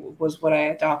was what I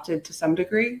adopted to some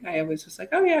degree. I was just like,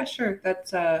 oh yeah, sure, that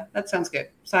sounds good.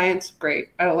 Science,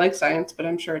 great. I don't like science, but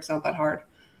I'm sure it's not that hard.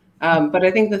 But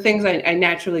I think the things I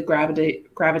naturally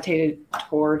gravitated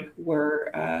toward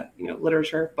were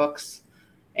literature, books,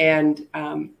 and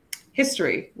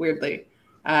history, weirdly.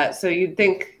 So you'd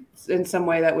think in some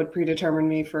way that would predetermine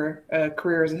me for a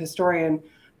career as a historian,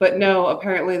 but no,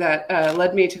 apparently that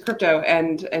led me to crypto,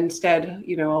 and instead,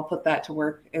 I'll put that to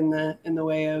work in the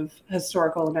way of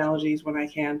historical analogies when I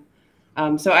can.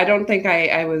 So I don't think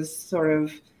I was sort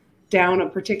of down a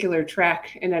particular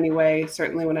track in any way,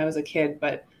 certainly when I was a kid,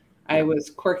 but I was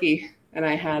quirky and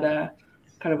I had a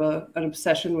kind of an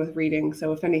obsession with reading.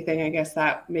 So if anything, I guess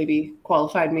that maybe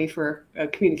qualified me for a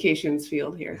communications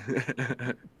field here.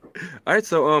 All right,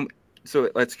 so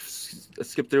let's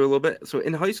skip through a little bit. So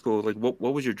in high school, like what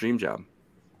was your dream job?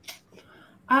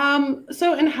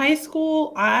 So in high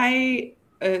school, I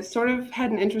sort of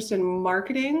had an interest in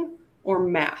marketing or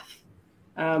math,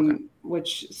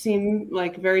 which seem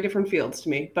like very different fields to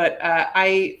me. But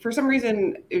I, for some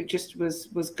reason, it just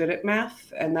was good at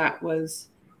math, and that was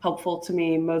helpful to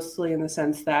me, mostly in the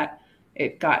sense that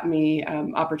it got me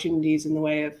opportunities in the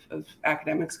way of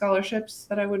academic scholarships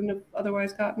that I wouldn't have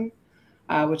otherwise gotten,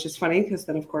 which is funny because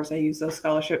then, of course, I use those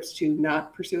scholarships to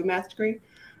not pursue a math degree.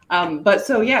 But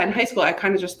so, yeah, in high school, I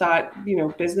kind of just thought,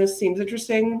 business seems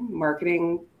interesting.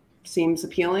 Marketing seems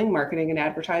appealing. Marketing and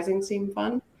advertising seem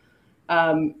fun.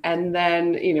 And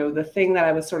then, the thing that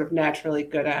I was sort of naturally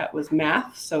good at was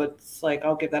math. So it's like,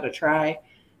 I'll give that a try.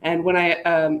 And when I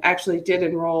actually did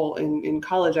enroll in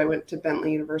college, I went to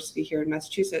Bentley University here in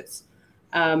Massachusetts.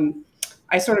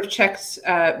 I sort of checked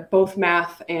both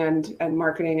math and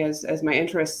marketing as my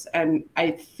interests. And I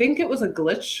think it was a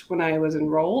glitch when I was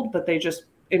enrolled, but they just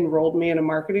enrolled me in a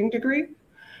marketing degree.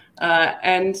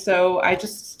 And so I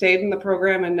just stayed in the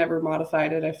program and never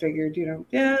modified it. I figured,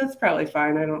 yeah, it's probably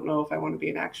fine. I don't know if I want to be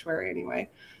an actuary anyway.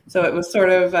 So it was sort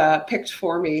of picked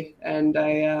for me, and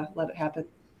I let it happen.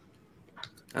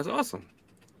 That's awesome.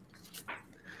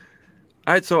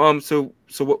 All right, so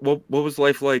what was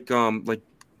life like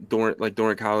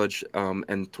during college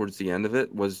and towards the end of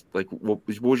it? Was like what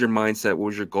was your mindset? What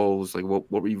was your goals? Like what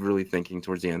were you really thinking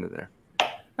towards the end of there?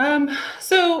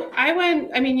 So I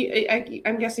went. I mean,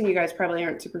 I'm guessing you guys probably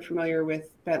aren't super familiar with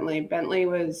Bentley. Bentley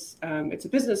was it's a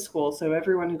business school, so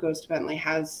everyone who goes to Bentley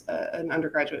has an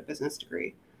undergraduate business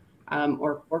degree,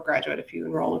 or graduate if you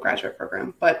enroll in a graduate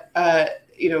program. But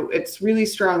it's really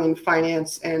strong in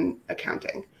finance and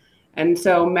accounting, and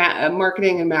so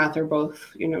marketing and math are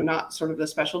both not sort of the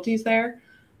specialties there.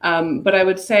 But I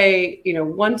would say,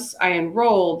 once I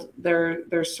enrolled,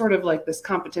 there's sort of like this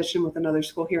competition with another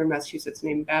school here in Massachusetts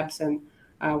named Babson,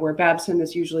 where Babson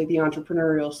is usually the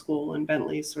entrepreneurial school and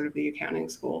Bentley is sort of the accounting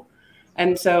school.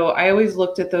 And so I always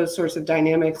looked at those sorts of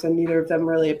dynamics, and neither of them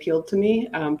really appealed to me.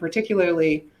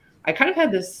 Particularly, I kind of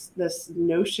had this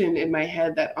notion in my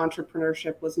head that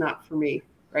entrepreneurship was not for me,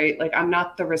 right? Like I'm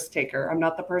not the risk taker. I'm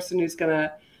not the person who's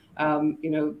gonna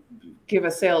give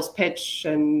a sales pitch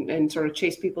and sort of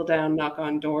chase people down, knock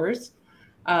on doors.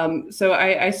 So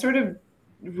I sort of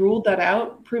ruled that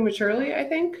out prematurely, I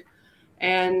think.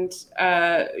 And,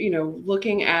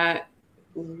 looking at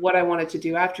what I wanted to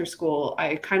do after school,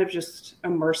 I kind of just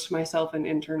immersed myself in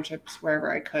internships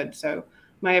wherever I could. So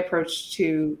my approach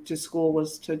to school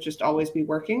was to just always be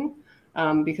working,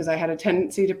 because I had a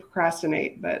tendency to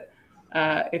procrastinate. But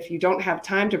if you don't have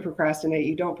time to procrastinate,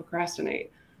 you don't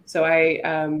procrastinate. So I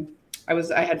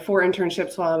had 4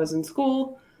 internships while I was in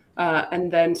school. And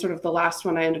then sort of the last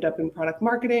one, I ended up in product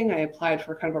marketing. I applied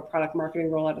for kind of a product marketing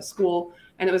role at a school,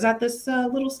 and it was at this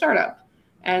little startup.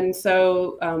 And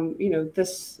so,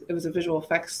 it was a visual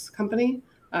effects company.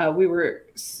 We were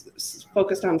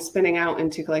focused on spinning out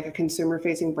into like a consumer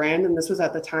facing brand. And this was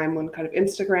at the time when kind of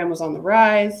Instagram was on the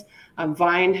rise.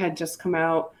 Vine had just come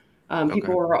out.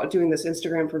 People were doing this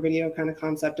Instagram for video kind of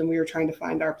concept, and we were trying to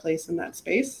find our place in that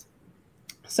space.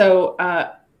 So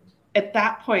at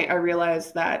that point, I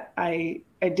realized that I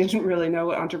didn't really know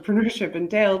what entrepreneurship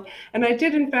entailed, and I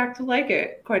did in fact like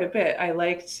it quite a bit. I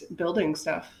liked building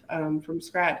stuff from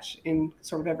scratch in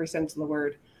sort of every sense of the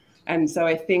word, and so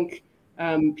I think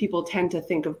people tend to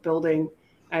think of building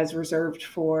as reserved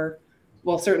for,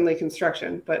 well, certainly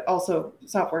construction, but also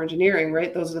software engineering,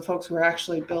 right? Those are the folks who are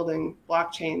actually building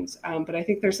blockchains. But I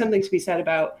think there's something to be said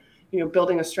about,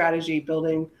 building a strategy,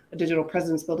 building a digital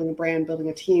presence, building a brand, building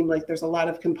a team. Like there's a lot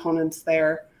of components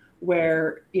there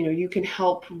where, you can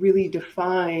help really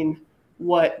define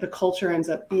what the culture ends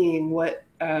up being, what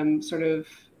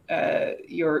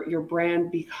your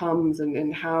brand becomes,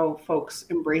 and how folks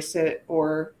embrace it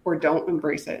or don't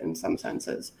embrace it in some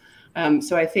senses.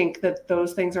 So I think that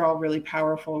those things are all really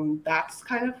powerful, and that's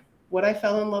kind of what I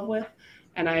fell in love with.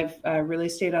 And I've really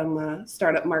stayed on the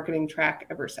startup marketing track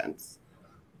ever since.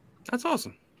 That's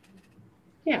awesome.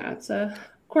 Yeah, it's a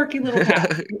quirky little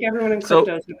path. I think everyone in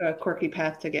crypto took a quirky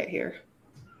path to get here.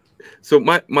 So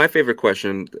my favorite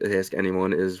question to ask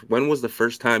anyone is, when was the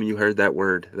first time you heard that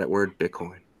word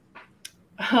Bitcoin?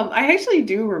 I actually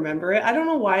do remember it. I don't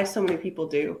know why so many people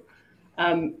do.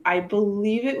 I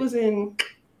believe it was I'm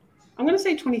going to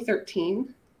say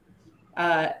 2013.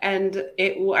 And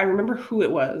I remember who it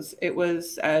was. It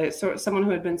was someone who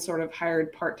had been sort of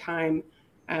hired part-time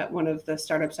at one of the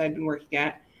startups I'd been working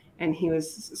at. And he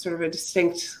was sort of a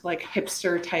distinct, like,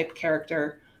 hipster type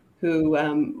character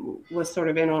who was sort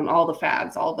of in on all the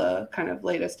fads, all the kind of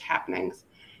latest happenings.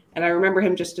 And I remember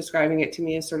him just describing it to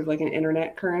me as sort of like an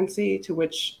internet currency, to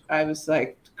which I was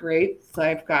like, great. So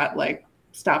I've got like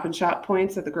Stop and Shop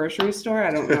points at the grocery store.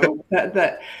 I don't know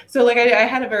that. So like I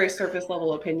had a very surface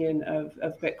level opinion of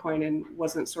Bitcoin and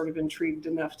wasn't sort of intrigued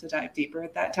enough to dive deeper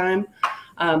at that time.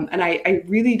 And I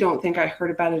really don't think I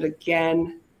heard about it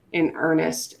again in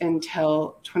earnest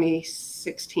until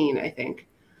 2016, I think.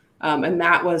 And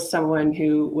that was someone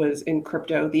who was in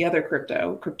crypto, the other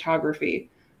cryptography,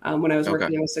 when I was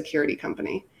working in a security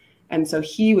company. And so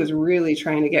he was really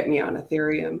trying to get me on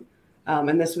Ethereum.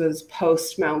 And this was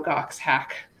post Mt. Gox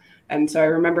hack. And so I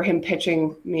remember him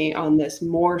pitching me on this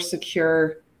more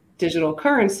secure digital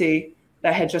currency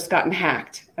that had just gotten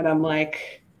hacked. And I'm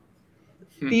like,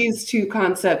 these two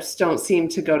concepts don't seem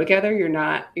to go together. You're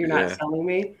not selling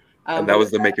me. And that was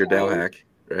the Make Your DAO hack,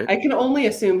 right? I can only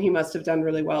assume he must have done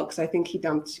really well, because I think he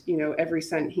dumped, every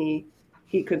cent he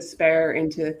could spare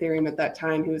into Ethereum at that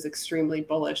time. He was extremely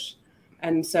bullish.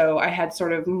 And so I had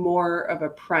sort of more of a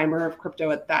primer of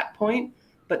crypto at that point,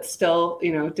 but still,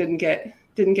 didn't get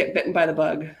bitten by the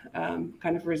bug.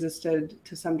 Kind of resisted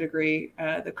to some degree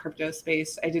the crypto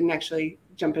space. I didn't actually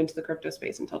jump into the crypto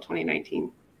space until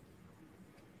 2019.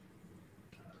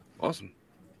 Awesome.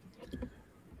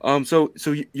 So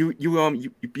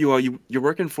you're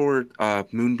working for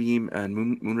Moonbeam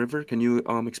and Moonriver. Can you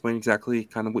explain exactly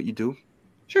kind of what you do?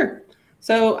 Sure.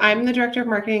 So I'm the director of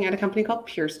marketing at a company called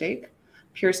PureStake.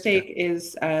 PureStake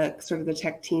is sort of the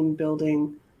tech team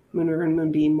building Moonriver and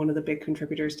Moonbeam, one of the big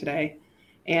contributors today.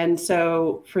 And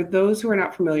so for those who are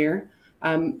not familiar,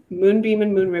 Moonbeam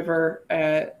and Moonriver,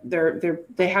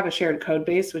 they have a shared code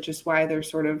base, which is why they're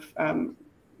sort of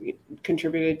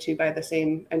contributed to by the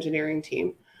same engineering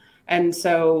team. And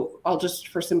so I'll just,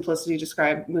 for simplicity,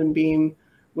 describe Moonbeam,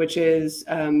 which is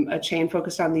a chain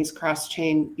focused on these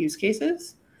cross-chain use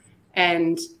cases.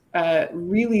 And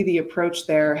really the approach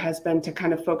there has been to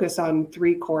kind of focus on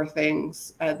three core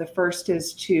things. The first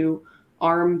is to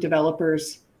arm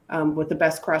developers with the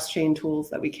best cross-chain tools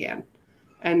that we can.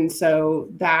 And so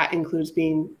that includes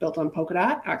being built on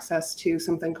Polkadot, access to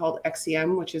something called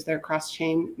XCM, which is their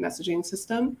cross-chain messaging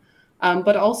system,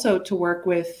 but also to work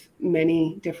with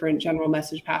many different general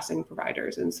message passing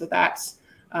providers. And so that's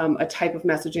a type of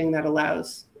messaging that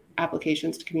allows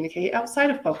applications to communicate outside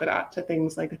of Polkadot to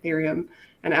things like Ethereum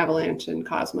and Avalanche and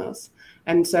Cosmos.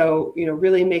 And so,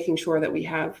 really making sure that we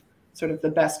have sort of the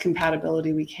best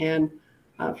compatibility we can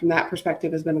from that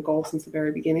perspective has been a goal since the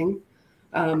very beginning.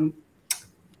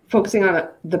 Focusing on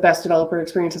the best developer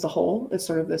experience as a whole is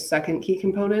sort of the second key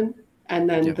component. And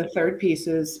then the third piece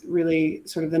is really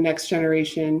sort of the next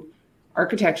generation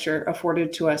architecture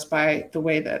afforded to us by the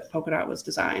way that Polkadot was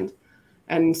designed.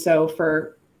 And so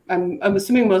I'm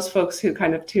assuming most folks who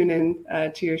kind of tune in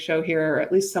to your show here are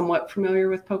at least somewhat familiar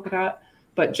with Polkadot,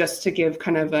 but just to give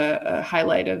kind of a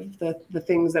highlight of the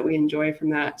things that we enjoy from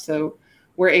that. So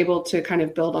we're able to kind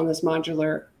of build on this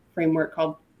modular framework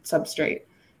called Substrate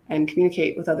and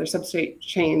communicate with other substrate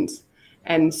chains.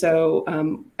 And so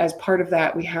as part of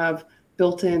that, we have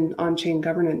built-in on-chain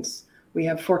governance. We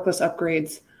have forkless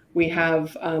upgrades. We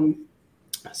have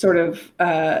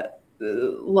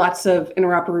lots of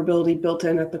interoperability built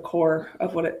in at the core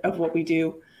of what we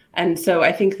do. And so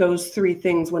I think those three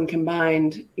things, when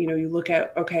combined, you look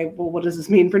at, okay, well, what does this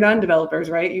mean for non-developers,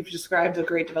 right? You've described a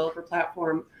great developer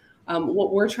platform.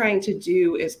 What we're trying to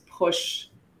do is push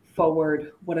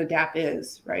forward what a DApp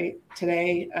is, right?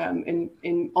 Today,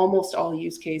 in almost all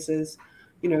use cases,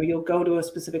 you'll go to a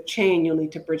specific chain, you'll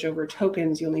need to bridge over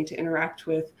tokens, you'll need to interact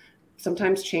with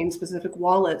sometimes chain-specific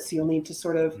wallets, you'll need to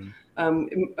sort of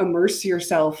immerse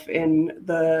yourself in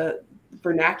the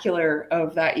vernacular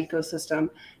of that ecosystem,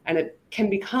 and it can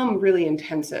become really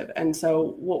intensive. And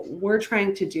so what we're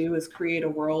trying to do is create a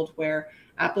world where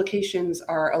applications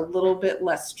are a little bit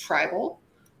less tribal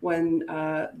when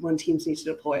teams need to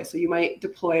deploy. So you might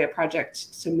deploy a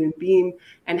project to Moonbeam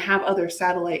and have other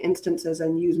satellite instances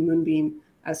and use Moonbeam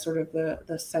as sort of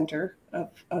the center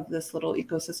of this little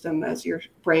ecosystem as your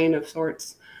brain of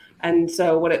sorts. And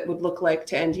so what it would look like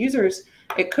to end users,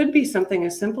 it could be something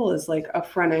as simple as like a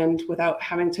front end without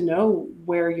having to know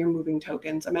where you're moving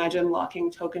tokens. Imagine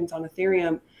locking tokens on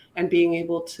Ethereum and being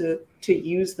able to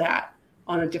use that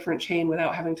on a different chain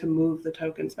without having to move the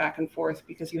tokens back and forth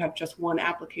because you have just one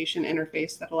application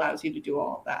interface that allows you to do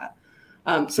all of that.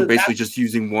 So basically just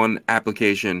using one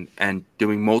application and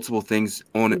doing multiple things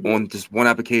on just one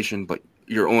application, but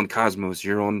you're on Cosmos,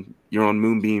 you're on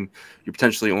Moonbeam, you're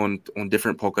potentially on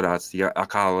different Polkadots, the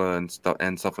Akala and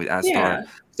stuff like Astar,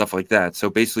 stuff like that. So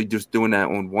basically just doing that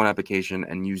on one application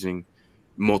and using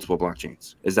multiple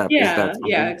blockchains. Is that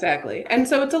exactly. And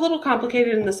so it's a little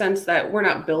complicated in the sense that we're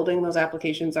not building those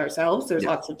applications ourselves. There's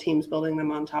lots of teams building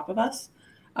them on top of us.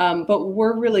 But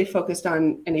we're really focused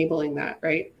on enabling that,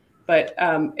 right? But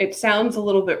it sounds a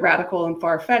little bit radical and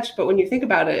far-fetched, but when you think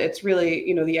about it, it's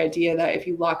really, the idea that if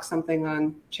you lock something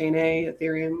on Chain A,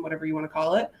 Ethereum, whatever you want to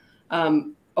call it,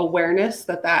 awareness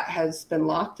that has been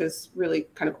locked is really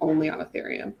kind of only on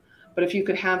Ethereum. But if you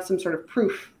could have some sort of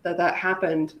proof that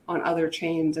happened on other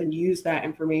chains and use that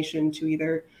information to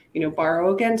either,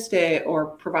 borrow against it or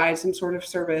provide some sort of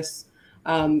service,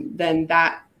 then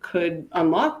that could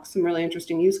unlock some really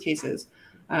interesting use cases.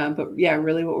 But yeah,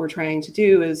 really what we're trying to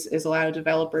do is allow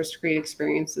developers to create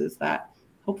experiences that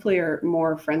hopefully are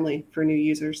more friendly for new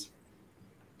users.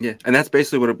 Yeah, and that's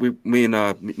basically what me and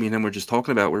him were just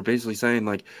talking about. We're basically saying,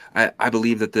 like, I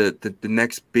believe that the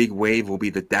next big wave will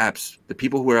be the dApps. The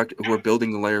people who are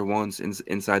building the layer ones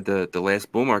inside the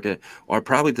last bull market are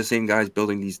probably the same guys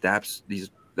building these dApps, these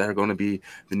that are going to be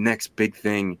the next big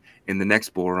thing in the next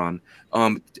bull run.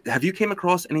 Have you came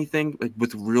across anything like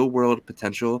with real world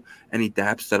potential, any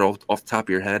dApps that off the top of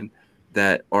your head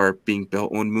that are being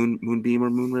built on Moonbeam or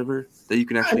Moonriver that you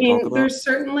can actually talk about? There's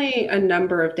certainly a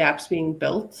number of dApps being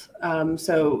built.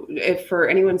 So if for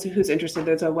anyone who's interested,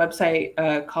 there's a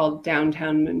website called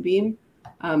Downtown Moonbeam.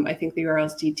 I think the URL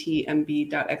is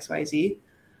dtmb.xyz.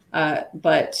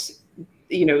 But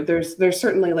there's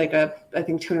certainly I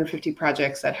think 250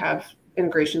 projects that have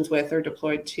integrations with or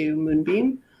deployed to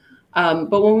Moonbeam.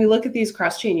 But when we look at these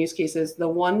cross-chain use cases, the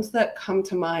ones that come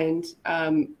to mind,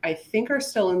 I think, are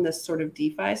still in this sort of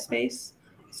DeFi space.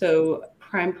 So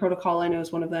Prime Protocol, I know,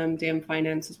 is one of them. Dam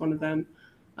Finance is one of them.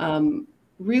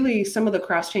 Really, some of the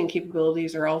cross-chain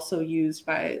capabilities are also used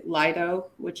by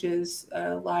Lido, which is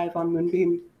live on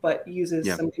Moonbeam, but uses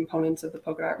some components of the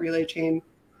Polkadot relay chain.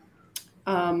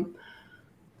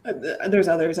 There's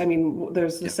others. I mean,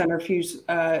 there's the Centrifuge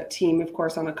team, of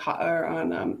course, on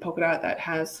Polkadot that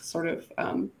has sort of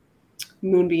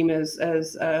Moonbeam as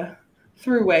a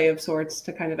throughway of sorts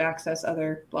to kind of access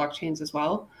other blockchains as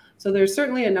well. So there's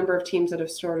certainly a number of teams that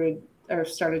have started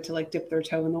to like dip their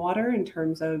toe in the water in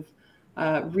terms of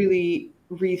really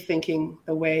rethinking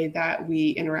the way that we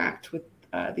interact with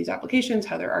these applications,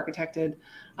 how they're architected,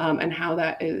 and how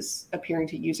that is appearing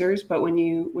to users. But when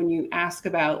you ask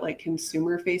about like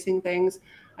consumer facing things,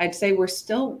 I'd say we're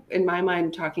still, in my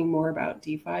mind, talking more about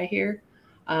DeFi here.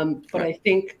 But I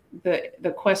think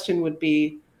the question would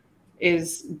be,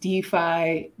 is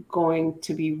DeFi going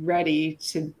to be ready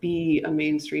to be a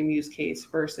mainstream use case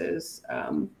versus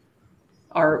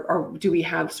do we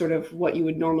have sort of what you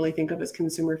would normally think of as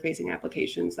consumer facing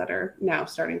applications that are now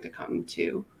starting to come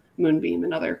to Moonbeam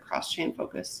and other cross-chain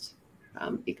focused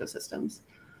ecosystems?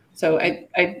 So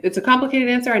it's a complicated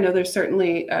answer. I know there's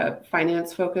certainly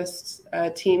finance-focused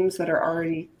teams that are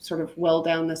already sort of well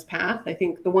down this path. I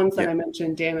think the ones that I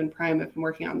mentioned, Dam and Prime, have been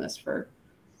working on this for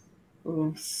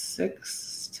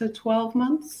 6 to 12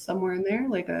 months, somewhere in there.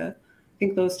 I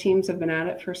think those teams have been at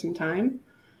it for some time.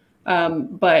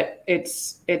 But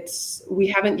we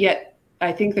haven't yet.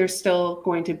 I think there's still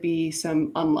going to be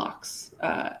some unlocks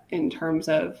in terms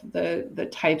of the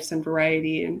types and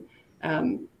variety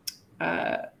and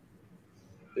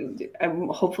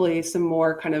hopefully some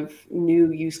more kind of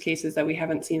new use cases that we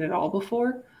haven't seen at all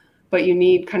before. But you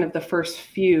need kind of the first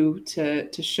few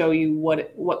to show you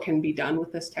what can be done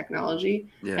with this technology.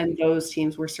 Yeah. And those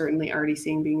teams we're certainly already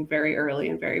seeing being very early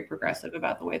and very progressive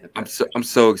about the way that I'm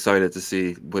so excited to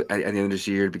see at the end of this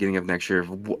year, beginning of next year,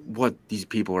 what these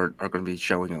people are going to be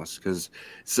showing us, because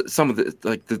some of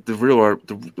the real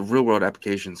world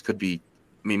applications could be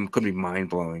mind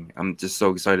blowing. I'm just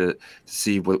so excited to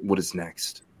see what is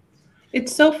next.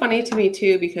 It's so funny to me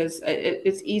too, because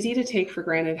it's easy to take for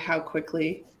granted how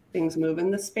quickly things move in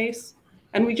this space.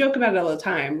 And we joke about it all the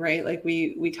time, right? Like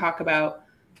we talk about,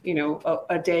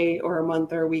 a day or a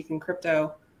month or a week in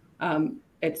crypto.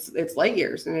 It's light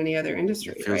years in any other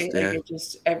industry, right? Like it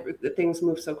just, things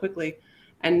move so quickly.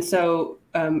 And so,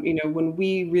 when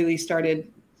we really started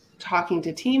talking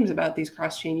to teams about these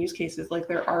cross-chain use cases, like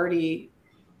they're already,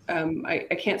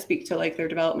 I can't speak to like their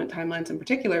development timelines in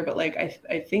particular, but like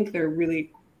I think they're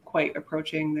really quite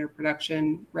approaching their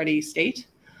production ready state.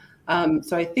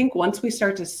 So I think once we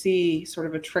start to see sort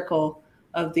of a trickle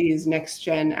of these next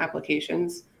gen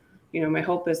applications, my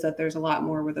hope is that there's a lot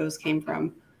more where those came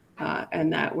from,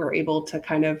 and that we're able to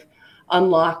kind of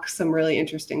unlock some really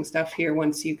interesting stuff here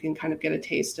once you can kind of get a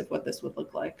taste of what this would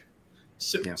look like.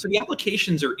 So the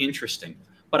applications are interesting,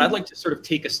 but I'd like to sort of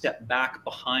take a step back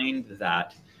behind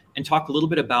that and talk a little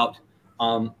bit about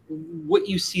what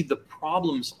you see the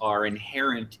problems are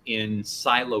inherent in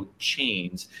siloed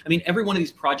chains. I mean, every one of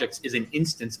these projects is an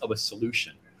instance of a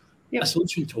solution. Yep. A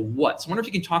solution to what? So I wonder if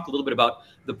you can talk a little bit about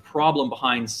the problem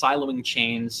behind siloing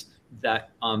chains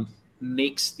that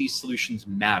makes these solutions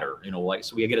matter,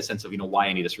 so we get a sense of, why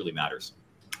any of this really matters.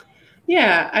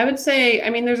 Yeah, I would say,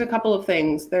 there's a couple of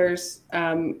things. There's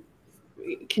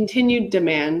continued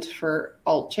demand for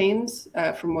alt chains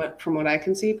from what I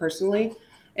can see personally,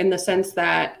 in the sense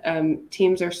that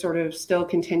teams are sort of still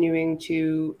continuing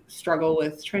to struggle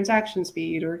with transaction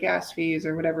speed or gas fees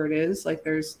or whatever it is. Like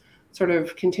there's sort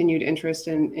of continued interest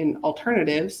in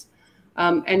alternatives.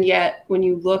 And yet when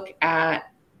you look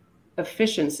at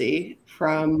efficiency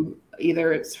from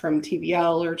either it's from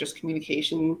TVL or just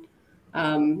communication,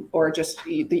 or just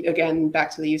again, back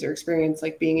to the user experience,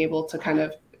 like being able to kind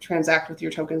of transact with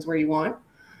your tokens where you want.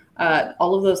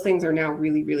 All of those things are now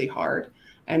really, really hard.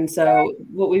 And so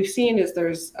what we've seen is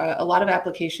there's a lot of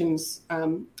applications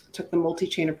took the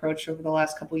multi-chain approach over the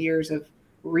last couple of years of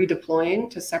redeploying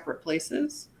to separate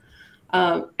places.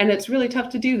 And it's really tough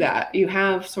to do that. You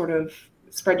have sort of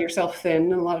spread yourself thin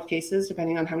in a lot of cases,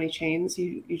 depending on how many chains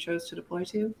you chose to deploy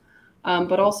to.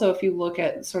 But also if you look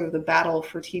at sort of the battle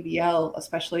for TVL,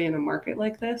 especially in a market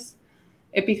like this,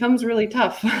 it becomes really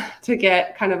tough to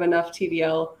get kind of enough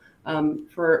TVL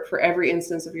for every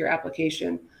instance of your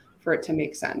application for it to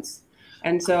make sense.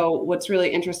 And so what's really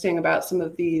interesting about some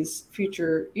of these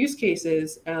future use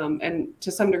cases, and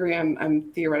to some degree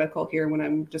I'm theoretical here when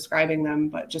I'm describing them,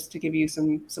 but just to give you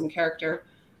some character,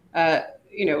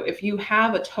 if you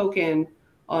have a token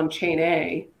on chain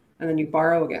A and then you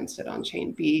borrow against it on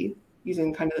chain B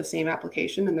using kind of the same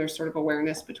application, and there's sort of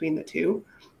awareness between the two,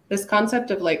 this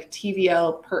concept of like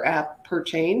TVL per app per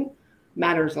chain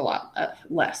matters a lot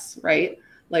less, right?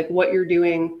 Like what you're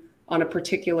doing on a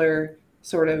particular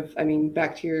sort of, I mean,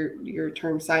 back to your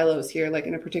term silos here, like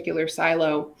in a particular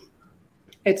silo,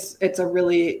 it's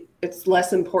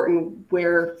less important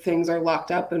where things are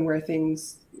locked up and where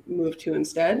things move to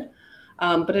instead.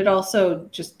 But it also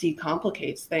just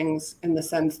decomplicates things in the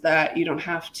sense that you don't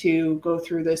have to go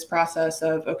through this process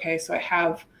of, okay, so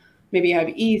maybe I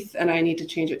have ETH and I need to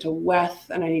change it to WETH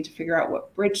and I need to figure out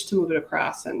what bridge to move it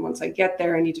across. And once I get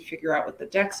there, I need to figure out what the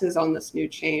DEX is on this new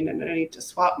chain. And then I need to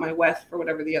swap my WETH for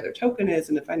whatever the other token is.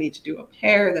 And if I need to do a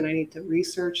pair, then I need to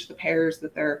research the pairs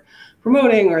that they're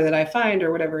promoting or that I find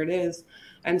or whatever it is.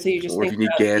 And so you just think if you need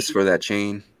gas for that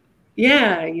chain.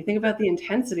 Yeah, you think about the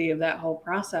intensity of that whole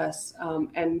process.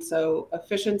 And so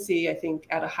efficiency, I think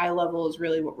at a high level is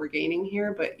really what we're gaining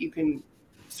here, but you can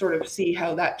sort of see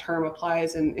how that term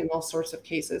applies in all sorts of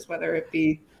cases, whether it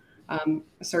be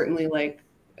certainly like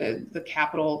the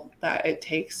capital that it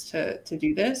takes to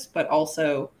do this, but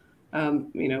also,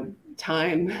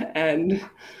 time and,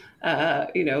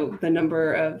 the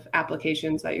number of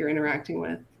applications that you're interacting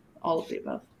with, all of the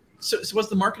above. So as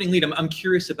the marketing lead, I'm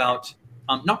curious about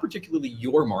not particularly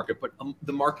your market, but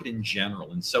the market in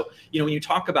general. And so, when you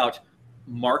talk about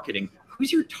marketing,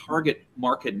 who's your target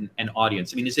market and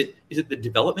audience? I mean, is it the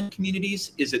development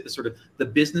communities? Is it the sort of the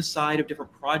business side of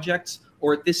different projects?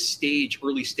 Or at this stage,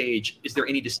 early stage, is there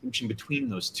any distinction between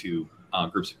those two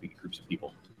groups of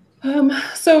people?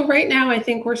 So right now, I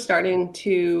think we're starting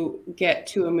to get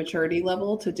to a maturity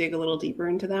level to dig a little deeper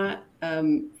into that.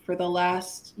 For the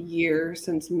last year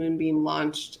since Moonbeam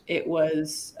launched, it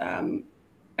was,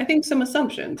 I think, some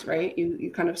assumptions, right?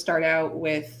 You kind of start out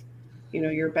with,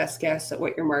 your best guess at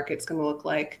what your market's going to look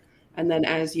like. And then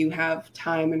as you have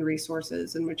time and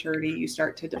resources and maturity, you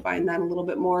start to define that a little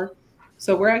bit more.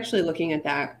 So we're actually looking at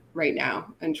that right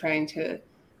now and trying to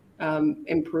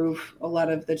improve a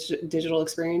lot of the digital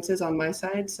experiences on my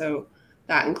side. So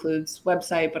that includes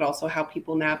website, but also how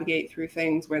people navigate through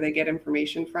things, where they get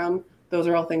information from. Those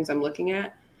are all things I'm looking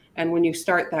at. And when you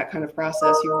start that kind of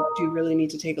process, you do really need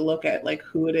to take a look at like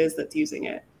who it is that's using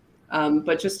it.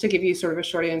 But just to give you sort of a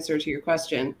short answer to your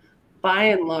question, by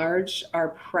and large, our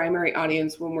primary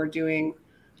audience when we're doing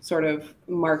sort of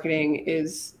marketing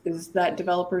is that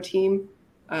developer team,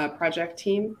 project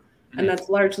team. And that's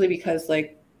largely because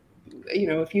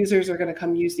if users are going to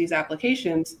come use these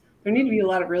applications, there need to be a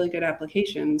lot of really good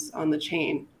applications on the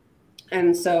chain.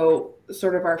 And so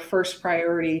sort of our first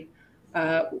priority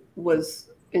was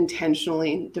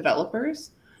intentionally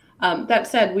developers. That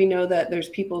said, we know that there's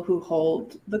people who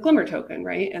hold the Glimmer token,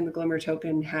 right? And the Glimmer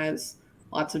token has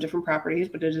lots of different properties,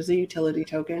 but it is a utility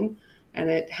token. And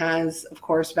it has, of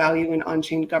course, value in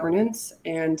on-chain governance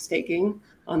and staking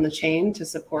on the chain to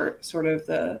support sort of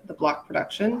the block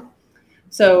production.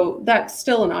 So that's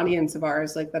still an audience of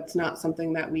ours. Like that's not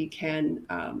something that we can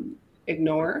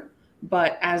ignore.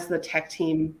 But as the tech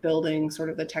team building sort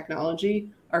of the technology,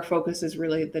 our focus is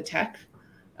really the tech.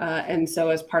 And so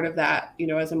as part of that,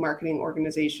 as a marketing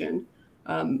organization,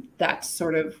 that's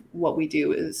sort of what we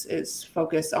do is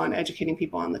focus on educating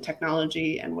people on the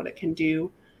technology and what it can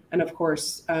do. And of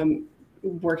course,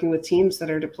 working with teams that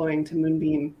are deploying to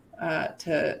Moonbeam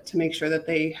to make sure that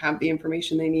they have the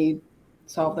information they need,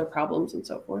 solve their problems, and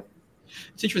so forth.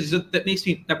 It's interesting. So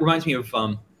that reminds me of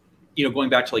going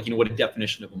back to what a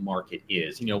definition of a market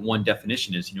is. One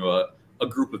definition is a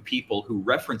group of people who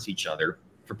reference each other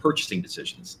for purchasing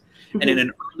decisions. Mm-hmm. And in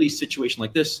an early situation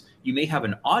like this, you may have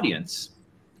an audience,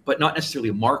 but not necessarily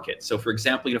a market. So, for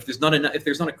example, if there's not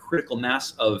a critical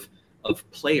mass of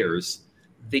players,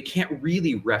 they can't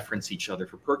really reference each other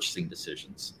for purchasing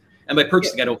decisions. And by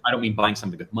purchasing, I don't mean buying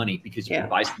something with money, because you can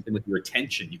buy something with your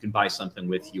attention. You can buy something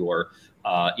with your,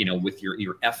 with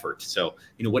your effort. So,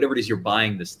 whatever it is you're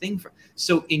buying this thing for.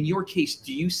 So, in your case,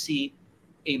 do you see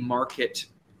a market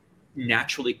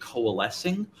naturally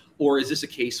coalescing, or is this a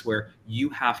case where you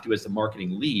have to, as the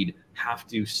marketing lead, have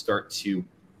to start to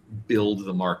build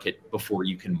the market before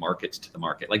you can market to the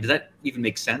market? Does that even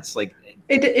make sense?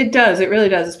 It does. It really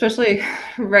does, especially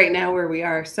right now where we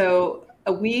are. So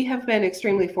we have been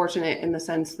extremely fortunate in the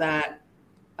sense that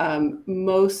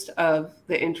most of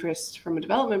the interest from a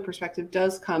development perspective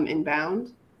does come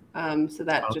inbound. So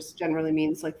that just generally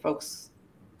means folks,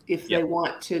 if they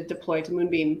want to deploy to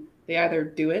Moonbeam, they either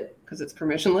do it because it's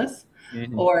permissionless,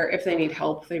 mm-hmm. or if they need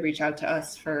help, they reach out to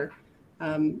us for,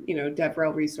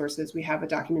 DevRel resources. We have a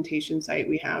documentation site.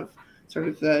 We have sort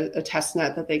of a test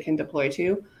net that they can deploy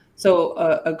to. So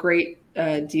a great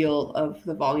deal of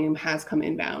the volume has come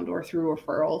inbound or through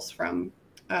referrals from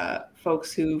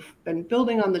folks who've been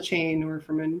building on the chain, or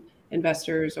from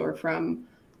investors, or from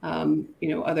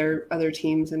other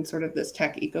teams in sort of this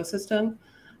tech ecosystem.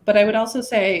 But I would also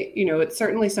say, it's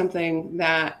certainly something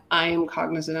that I am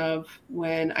cognizant of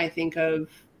when I think of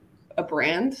a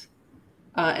brand.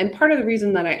 And part of the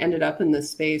reason that I ended up in this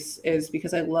space is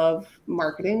because I love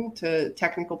marketing to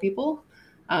technical people,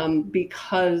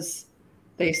 because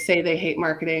they say they hate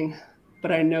marketing,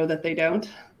 but I know that they don't.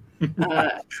 They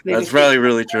That's just hate probably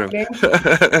really true.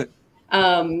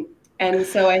 um, and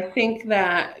so I think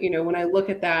that, when I look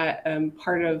at that,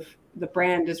 part of the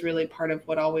brand is really part of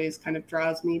what always kind of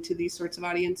draws me to these sorts of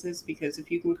audiences, because if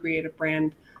you can create a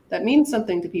brand that means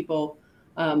something to people,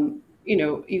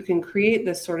 you can create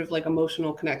this sort of like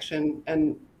emotional connection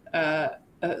and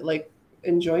like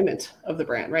enjoyment of the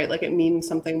brand, right? Like it means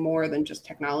something more than just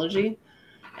technology.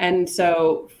 And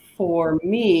so for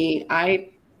me, I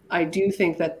do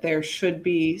think that there should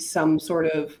be some sort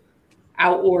of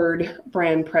outward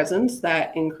brand presence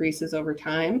that increases over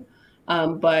time.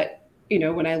 But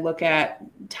when I look at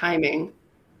timing,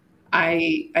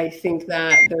 I think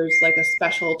that there's like a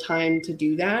special time to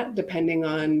do that, depending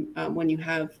on when you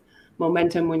have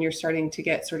momentum, when you're starting to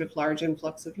get sort of large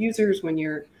influx of users, when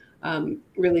you're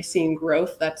really seeing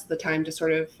growth. That's the time to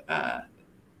sort of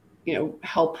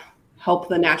help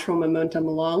the natural momentum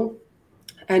along.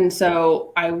 And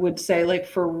so I would say, like,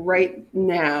 for right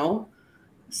now,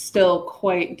 still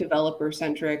quite developer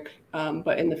centric,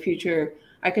 but in the future,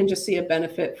 I can just see a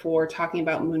benefit for talking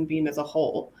about Moonbeam as a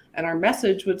whole. And our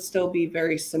message would still be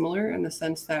very similar in the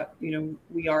sense that,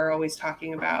 we are always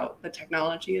talking about the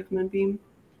technology of Moonbeam.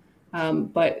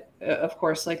 But of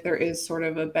course, like, there is sort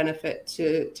of a benefit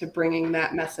to bringing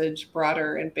that message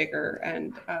broader and bigger,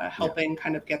 and helping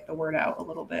kind of get the word out a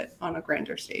little bit on a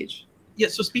grander stage. Yeah.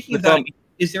 So speaking of that,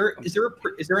 is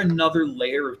there another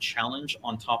layer of challenge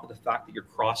on top of the fact that you're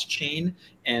cross chain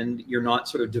and you're not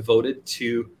sort of devoted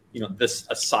to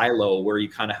a silo where you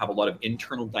kind of have a lot of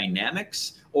internal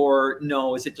dynamics? Or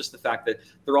no, is it just the fact that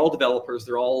they're all developers,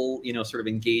 they're all sort of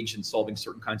engaged in solving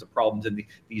certain kinds of problems, and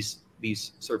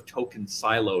these sort of token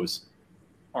silos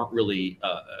aren't really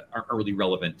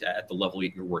relevant at the level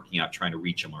that you're working at trying to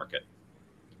reach a market?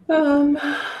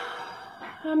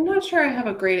 I'm not sure I have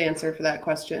a great answer for that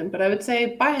question, but I would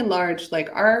say by and large,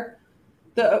 like,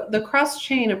 the cross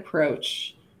chain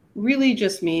approach really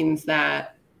just means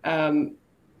that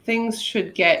things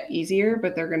should get easier,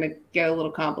 but they're going to get a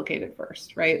little complicated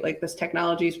first, right? Like, this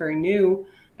technology is very new,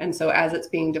 and so as it's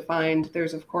being defined,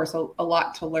 there's of course a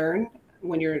lot to learn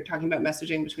when you're talking about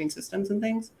messaging between systems and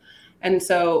things. And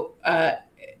so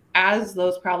as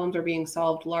those problems are being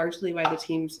solved largely by the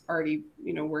teams already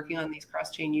working on these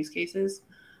cross-chain use cases,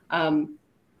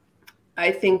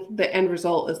 I think the end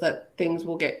result is that things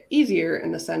will get easier,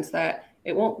 in the sense that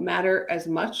it won't matter as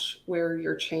much where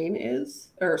your chain is,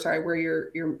 or sorry, where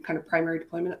your kind of primary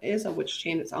deployment is, on which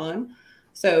chain it's on.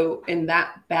 So in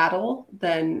that battle,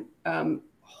 then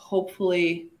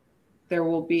hopefully there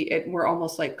will be we're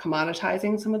almost like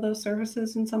commoditizing some of those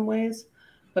services in some ways.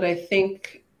 But I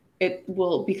think it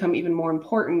will become even more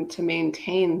important to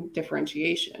maintain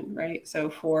differentiation, right? So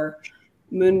for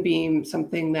Moonbeam,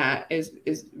 something that is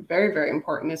very, very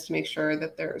important is to make sure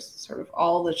that there's sort of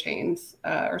all the chains,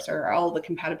 all the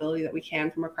compatibility that we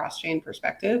can from a cross-chain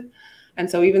perspective. And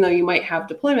so even though you might have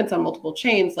deployments on multiple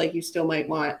chains, like, you still might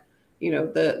want,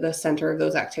 the center of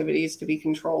those activities to be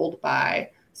controlled by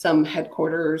some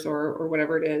headquarters or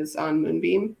whatever it is on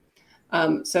Moonbeam.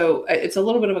 So it's a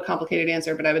little bit of a complicated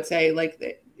answer, but I would say, like,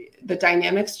 the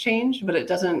dynamics change, but it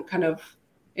doesn't kind of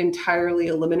entirely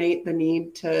eliminate the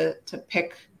need to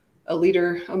pick a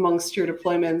leader amongst your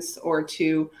deployments, or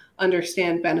to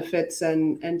understand benefits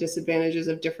and disadvantages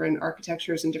of different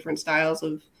architectures and different styles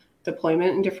of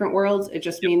deployment in different worlds. It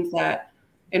just means that,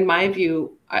 in my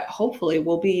view, hopefully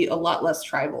will be a lot less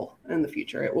tribal in the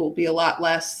future. It will be a lot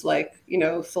less like,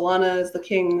 Solana is the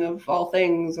king of all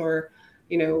things, or,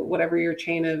 whatever your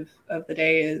chain of the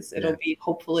day is. It'll be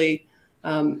hopefully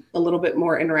a little bit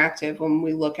more interactive when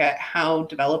we look at how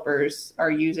developers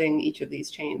are using each of these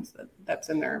chains that's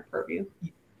in their purview.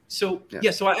 So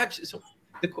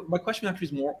my question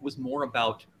actually was more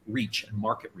about reach and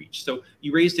market reach. So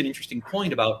you raised an interesting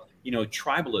point about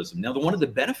tribalism. Now, one of the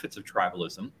benefits of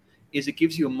tribalism is it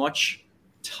gives you a much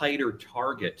tighter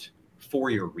target for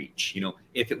your reach.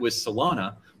 If it was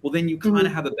Solana, well, then you kind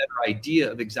of have a better idea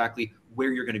of exactly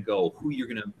where you're going to go, who you're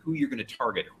going to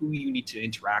target, who you need to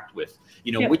interact with,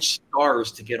 which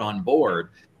stars to get on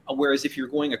board. Whereas if you're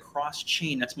going across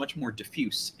chain, that's much more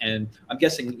diffuse. And I'm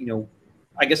guessing,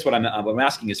 I guess what I'm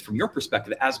asking is, from your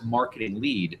perspective as marketing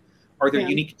lead, are there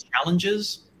unique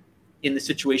challenges in the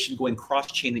situation going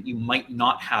cross-chain that you might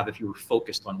not have if you were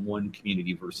focused on one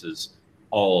community versus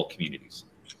all communities?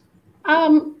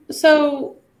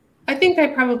 So I think I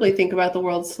probably think about the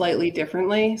world slightly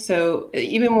differently. So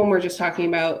even when we're just talking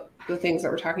about the things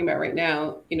that we're talking about right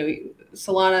now,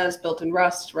 Solana is built in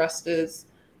Rust. Rust is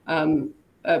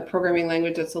a programming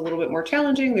language that's a little bit more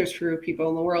challenging. There's fewer people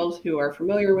in the world who are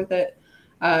familiar with it.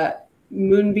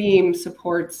 Moonbeam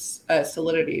supports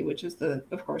Solidity, which is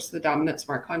of course, the dominant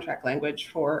smart contract language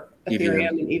for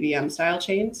Ethereum and EVM style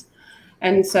chains.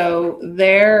 And so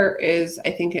there is,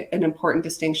 I think, an important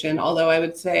distinction, although I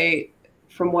would say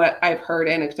from what I've heard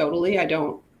anecdotally, I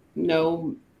don't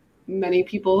know many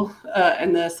people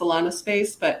in the Solana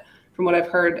space, but from what I've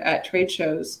heard at trade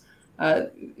shows, a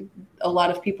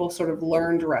lot of people sort of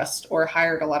learned Rust or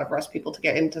hired a lot of Rust people to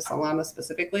get into Solana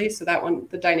specifically. So that one,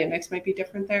 the dynamics might be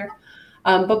different there.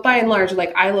 But by and large,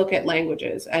 like I look at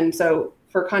languages. And so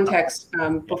for context,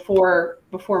 before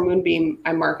Moonbeam,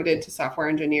 I marketed to software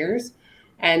engineers.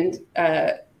 And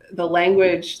the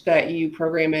language that you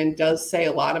program in does say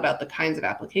a lot about the kinds of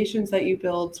applications that you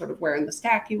build, sort of where in the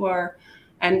stack you are.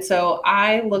 And so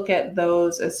I look at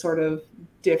those as sort of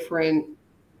different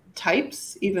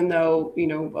types, even though,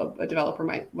 a developer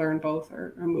might learn both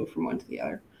or move from one to the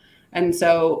other. And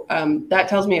so that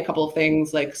tells me a couple of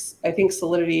things. Like, I think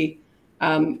Solidity,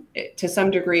 to some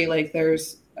degree, like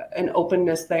there's an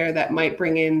openness there that might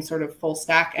bring in sort of full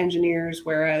stack engineers,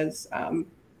 whereas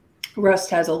Rust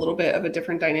has a little bit of a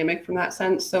different dynamic from that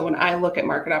sense. So when I look at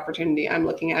market opportunity, I'm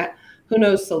looking at who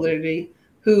knows Solidity,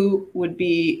 who would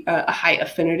be a high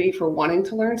affinity for wanting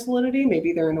to learn Solidity.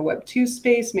 Maybe they're in a Web 2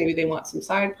 space. Maybe they want some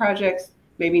side projects.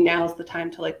 Maybe now's the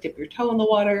time to like dip your toe in the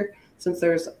water, since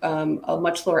there's a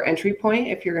much lower entry point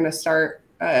if you're going to start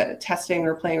testing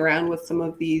or playing around with some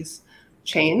of these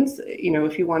chains.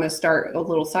 If you want to start a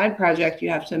little side project, you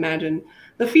have to imagine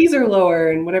the fees are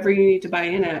lower and whatever you need to buy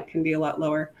in at can be a lot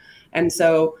lower. And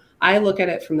so I look at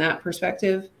it from that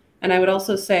perspective. And I would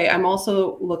also say I'm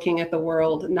also looking at the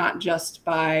world not just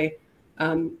by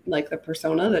like the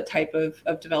persona, the type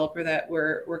of developer that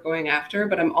we're going after,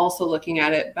 but I'm also looking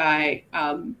at it by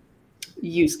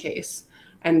use case.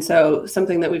 And so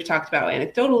something that we've talked about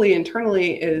anecdotally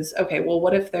internally is, okay, well,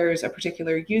 what if there's a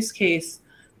particular use case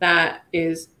that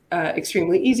is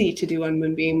extremely easy to do on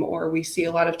Moonbeam, or we see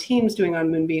a lot of teams doing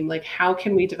on Moonbeam? Like, how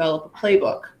can we develop a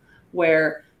playbook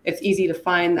where it's easy to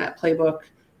find that playbook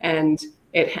and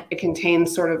it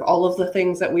contains sort of all of the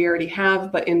things that we already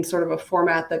have, but in sort of a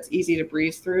format that's easy to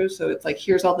breeze through. So it's like,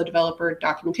 here's all the developer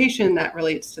documentation that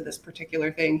relates to this particular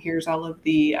thing. Here's all of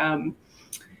the,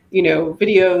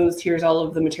 videos. Here's all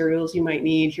of the materials you might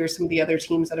need. Here's some of the other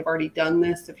teams that have already done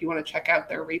this if you want to check out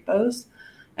their repos.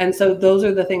 And so those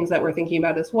are the things that we're thinking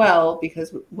about as well,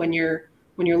 because when you're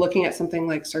looking at something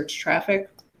like search traffic,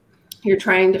 you're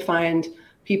trying to find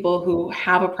people who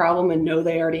have a problem and know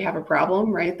they already have a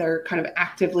problem, right? They're kind of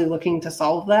actively looking to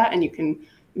solve that, and you can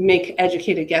make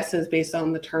educated guesses based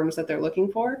on the terms that they're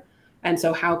looking for. And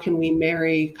so how can we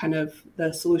marry kind of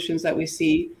the solutions that we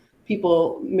see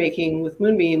people making with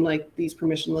Moonbeam, like these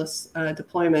permissionless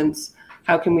deployments?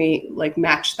 How can we like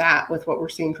match that with what we're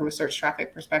seeing from a search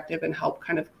traffic perspective and help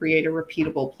kind of create a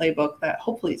repeatable playbook that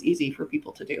hopefully is easy for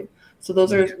people to do? So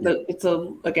those are it's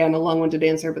again, a long-winded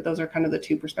answer, but those are kind of the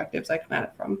two perspectives I come at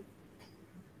it from.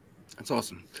 That's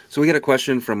awesome. So we got a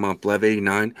question from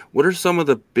Blev89. What are some of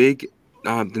the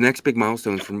next big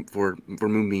milestones for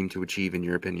Moonbeam to achieve, in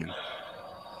your opinion?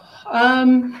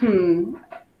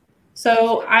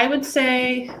 So I would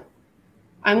say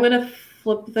I'm going to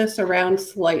flip this around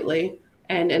slightly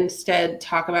and instead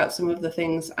talk about some of the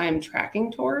things I'm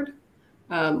tracking toward,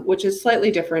 which is slightly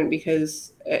different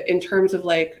because in terms of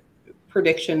like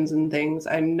predictions and things,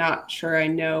 I'm not sure I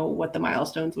know what the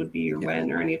milestones would be or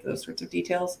when or any of those sorts of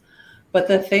details. But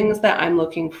the things that I'm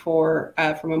looking for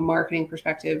from a marketing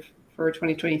perspective for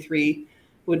 2023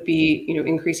 would be,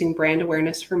 increasing brand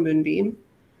awareness for Moonbeam.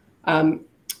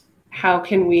 How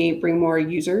can we bring more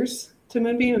users to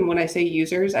Moonbeam? And when I say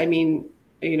users, I mean,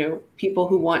 people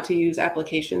who want to use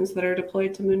applications that are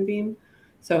deployed to Moonbeam.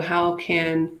 So how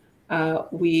can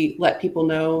we let people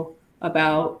know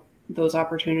about those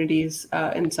opportunities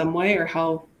in some way, or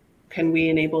how can we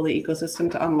enable the ecosystem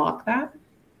to unlock that?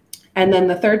 And then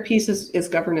the third piece is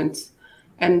governance.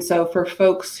 And so for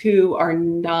folks who are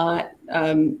not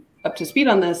up to speed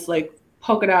on this, like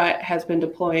Polkadot has been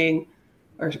deploying,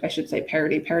 or I should say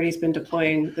Parity. Parity's been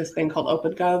deploying this thing called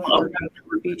OpenGov for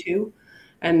V2.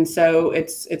 And so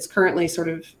it's currently sort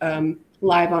of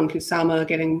live on Kusama,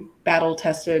 getting battle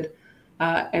tested.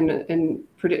 and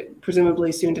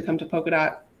presumably soon to come to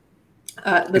Polkadot.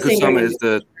 The And same Kusama thing is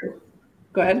the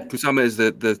Go ahead. Kusama is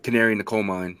the canary in the coal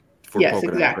mine for Yes,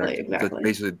 Polkadot, exactly, correct? So exactly.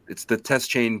 basically, it's the test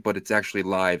chain, but it's actually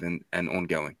live and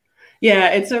ongoing. Yeah,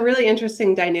 it's a really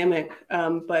interesting dynamic,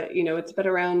 but it's been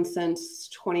around since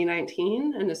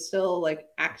 2019 and is still like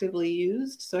actively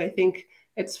used. So I think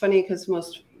it's funny because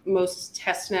most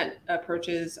testnet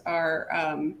approaches are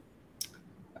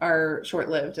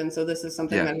short-lived, and so this is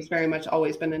something Yeah. that has very much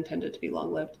always been intended to be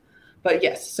long-lived. But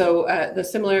yes, so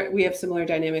we have similar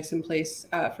dynamics in place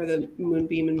for the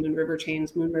Moonbeam and Moonriver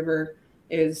chains. Moonriver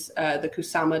is the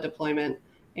Kusama deployment,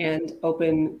 and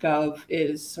OpenGov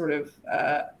is sort of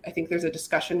I think there's a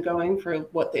discussion going for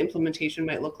what the implementation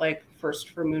might look like first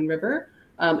for Moonriver,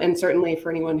 and certainly for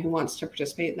anyone who wants to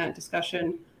participate in that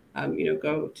discussion,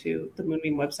 go to the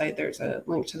Moonbeam website. There's a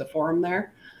link to the forum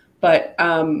there. But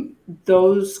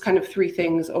those kind of three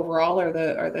things overall are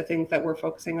the things that we're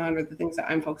focusing on, or the things that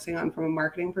I'm focusing on from a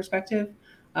marketing perspective.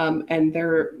 And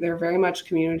they're very much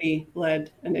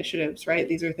community-led initiatives, right?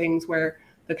 These are things where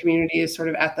the community is sort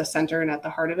of at the center and at the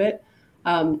heart of it.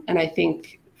 And I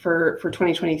think for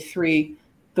 2023,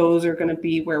 those are going to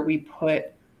be where we put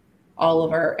all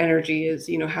of our energy is,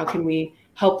 how can we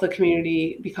help the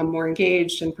community become more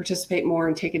engaged and participate more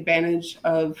and take advantage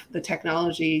of the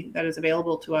technology that is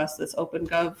available to us, this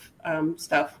OpenGov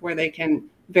stuff, where they can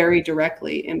very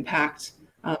directly impact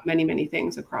many, many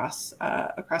things across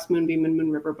Moonbeam and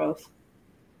Moonriver both.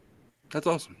 That's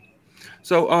awesome.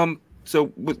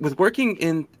 So with working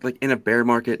in a bear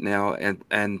market now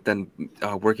and then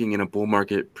working in a bull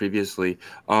market previously,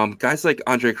 guys like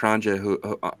Andre Cronje,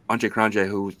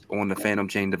 who's on the Phantom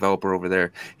Chain developer over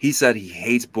there, he said he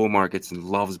hates bull markets and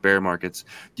loves bear markets.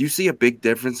 Do you see a big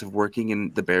difference of working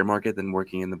in the bear market than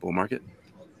working in the bull market?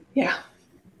 Yeah,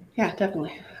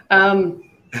 definitely.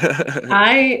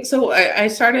 I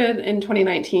started in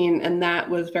 2019, and that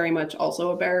was very much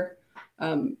also a bear.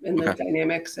 In the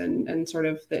dynamics and sort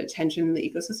of the attention in the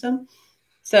ecosystem.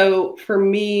 So for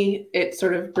me, it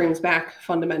sort of brings back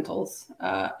fundamentals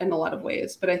in a lot of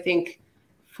ways. But I think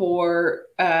for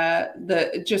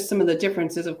just some of the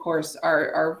differences, of course,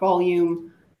 are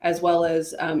volume, as well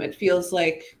as it feels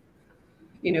like,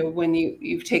 when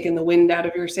you've taken the wind out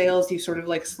of your sails, you sort of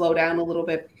like slow down a little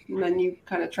bit, and then you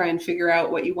kind of try and figure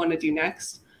out what you want to do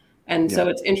next. And so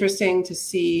it's interesting to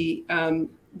see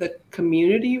the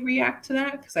community react to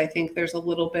that, because I think there's a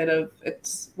little bit of,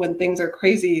 it's when things are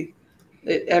crazy,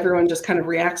 everyone just kind of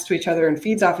reacts to each other and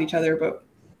feeds off each other. But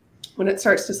when it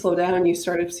starts to slow down, you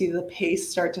start to see the pace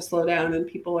start to slow down, and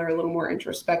people are a little more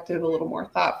introspective, a little more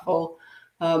thoughtful.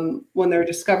 When they're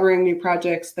discovering new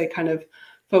projects, they kind of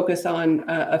focus on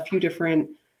a few different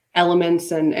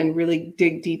elements and really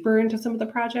dig deeper into some of the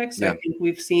projects. So I think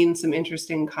we've seen some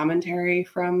interesting commentary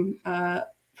from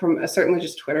certainly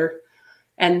just Twitter.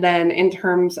 And then in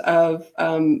terms of,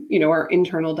 our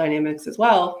internal dynamics as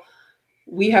well,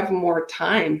 we have more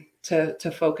time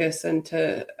to focus and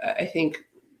to, I think,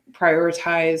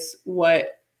 prioritize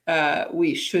what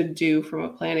we should do from a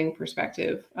planning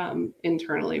perspective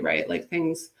internally, right? Like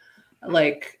things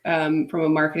like from a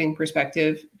marketing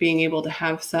perspective, being able to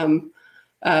have some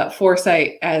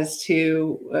foresight as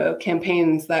to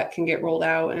campaigns that can get rolled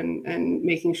out and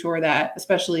making sure that,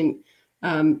 especially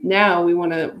now, we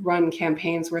want to run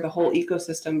campaigns where the whole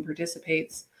ecosystem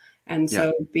participates. And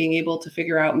so being able to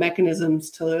figure out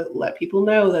mechanisms to let people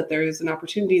know that there is an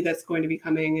opportunity that's going to be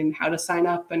coming, and how to sign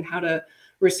up and how to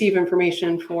receive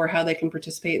information for how they can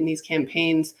participate in these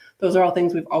campaigns. Those are all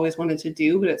things we've always wanted to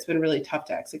do, but it's been really tough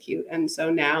to execute. And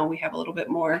so now we have a little bit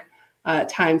more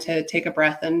time to take a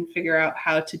breath and figure out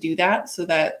how to do that, so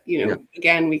that,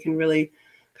 again, we can really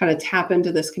kind of tap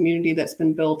into this community that's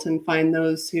been built and find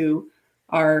those who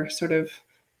are sort of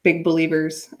big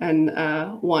believers and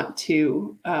want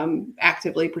to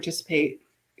actively participate,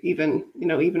 even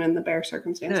in the bear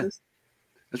circumstances.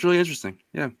 That's really interesting.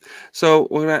 Yeah. So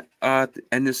we're gonna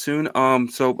end this soon.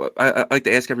 So I'd like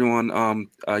to ask everyone.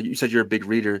 You said you're a big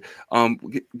reader.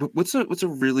 What's a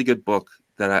really good book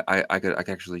that I could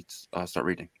actually start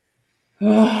reading?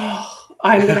 Oh,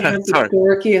 I'm gonna have the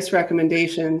dorkiest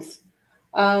recommendations.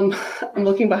 I'm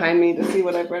looking behind me to see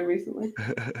what I've read recently.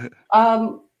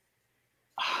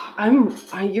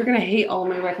 You're gonna hate all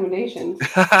my recommendations.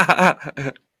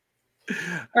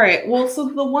 All right. Well, so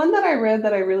the one that I read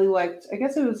that I really liked, I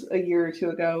guess it was a year or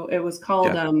two ago. It was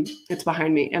called it's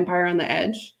behind me, Empire on the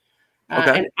Edge.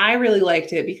 And I really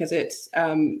liked it because it's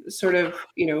sort of,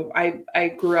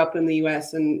 I grew up in the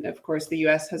US, and of course the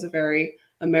US has a very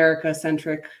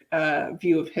America-centric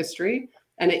view of history,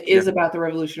 and it is about the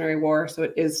Revolutionary War, so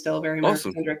it is still very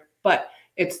America-centric, but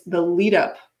it's the lead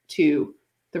up to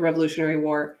the Revolutionary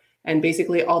War and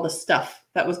basically all the stuff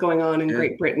that was going on in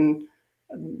Great Britain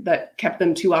that kept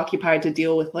them too occupied to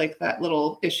deal with like that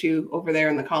little issue over there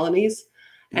in the colonies.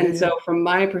 And so from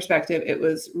my perspective, it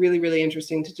was really, really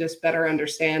interesting to just better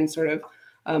understand sort of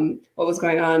what was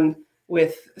going on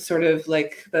with sort of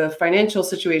like the financial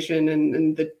situation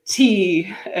and the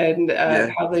tea and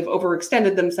how they've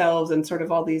overextended themselves and sort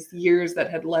of all these years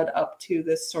that had led up to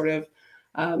this sort of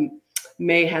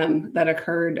mayhem that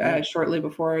occurred shortly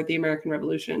before the American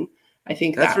Revolution. I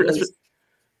think that was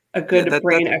a good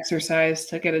brain exercise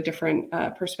to get a different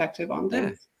perspective on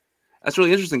things. That's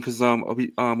really interesting because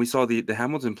we saw the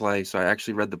Hamilton play, so I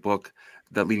actually read the book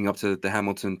that leading up to the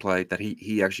Hamilton play that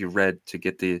he actually read to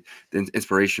get the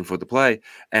inspiration for the play,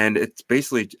 and it's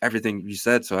basically everything you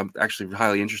said. So I'm actually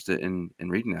highly interested in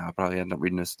reading it. I'll probably end up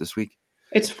reading this week.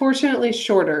 It's fortunately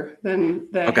shorter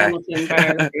than the Hamilton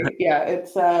biography. Yeah,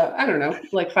 it's I don't know,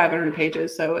 like 500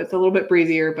 pages, so it's a little bit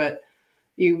breezier, but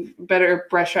you better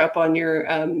brush up on your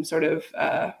sort of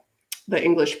the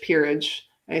English peerage.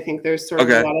 I think there's sort of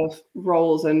a lot of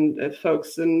roles and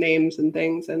folks and names and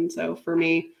things. And so for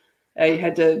me, I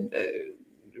had to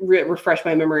refresh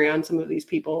my memory on some of these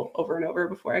people over and over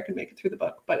before I could make it through the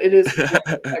book. But it is,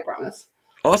 I promise.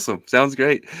 Awesome. Sounds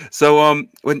great. So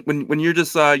when you're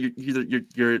just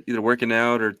you're either working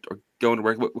out or going to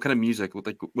work, what kind of music?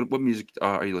 What music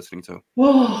are you listening to?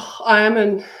 Oh,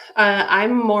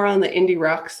 I'm more on the indie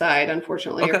rock side,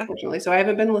 unfortunately or fortunately. So I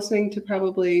haven't been listening to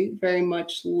probably very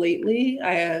much lately.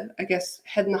 I guess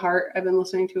Head and the Heart I've been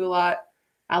listening to a lot.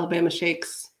 Alabama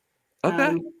Shakes.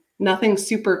 Nothing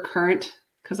super current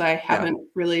because I haven't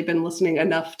really been listening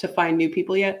enough to find new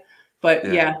people yet.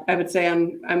 But yeah, I would say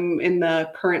I'm in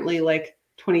the currently like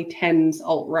 2010s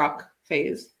alt rock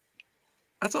phase.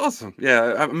 That's awesome.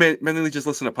 Yeah, I mainly just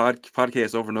listen to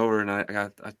podcasts over and over, and I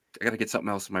got to get something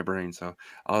else in my brain. So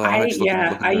I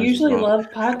usually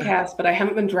love podcasts, but I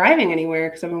haven't been driving anywhere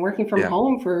because I've been working from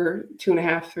home for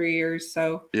 2.5-3 years.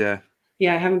 So I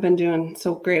haven't been doing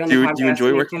so great on the podcast. Do you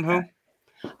enjoy working from home?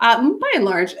 By and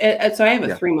large, so I have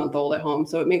a 3-month-old at home,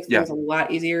 so it makes things a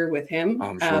lot easier with him.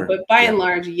 I'm sure. But by and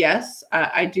large, yes,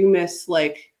 I do miss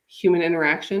like human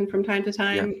interaction from time to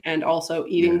time, and also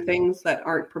eating things that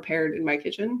aren't prepared in my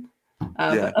kitchen.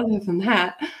 But other than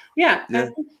that,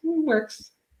 it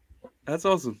works. That's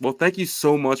awesome. Well, thank you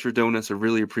so much for doing this. I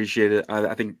really appreciate it.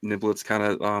 I think Niblets kind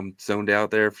of zoned out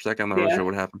there for a second. I'm not really sure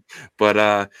what happened, but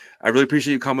I really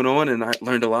appreciate you coming on, and I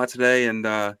learned a lot today, and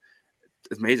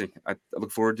it's amazing. I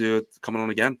look forward to coming on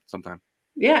again sometime.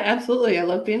 Yeah, absolutely. I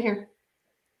love being here.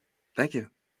 Thank you.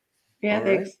 Yeah, all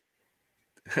thanks.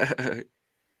 Right.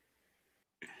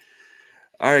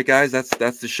 All right, guys,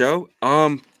 that's the show.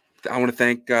 I want to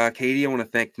thank Katie. I want to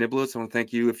thank Niblets. I want to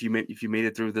thank you if you made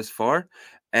it through this far.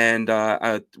 And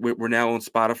we're now on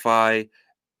Spotify,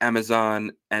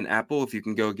 Amazon, and Apple. If you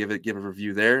can go give a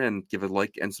review there and give a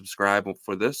like and subscribe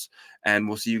for this. And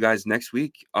we'll see you guys next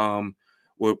week.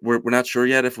 We're not sure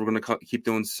yet if we're going to keep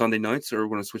doing Sunday nights or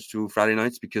we're going to switch to Friday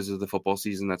nights because of the football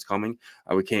season that's coming.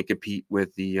 We can't compete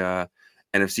with the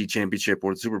NFC Championship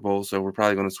or the Super Bowl, so we're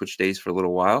probably going to switch days for a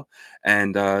little while.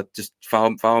 And just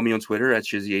follow me on Twitter at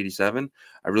Shizzy87.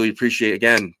 I really appreciate,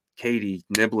 again, Katie,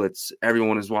 Niblets,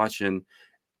 everyone is watching.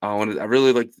 I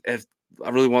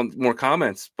really want more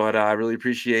comments, but I really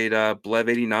appreciate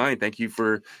Blev89. Thank you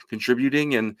for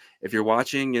contributing. And if you're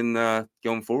watching and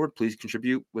going forward, please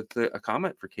contribute with a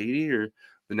comment for Katie or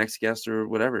the next guest or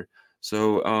whatever.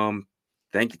 So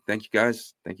thank you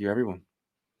guys. Thank you, everyone.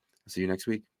 I'll see you next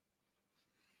week.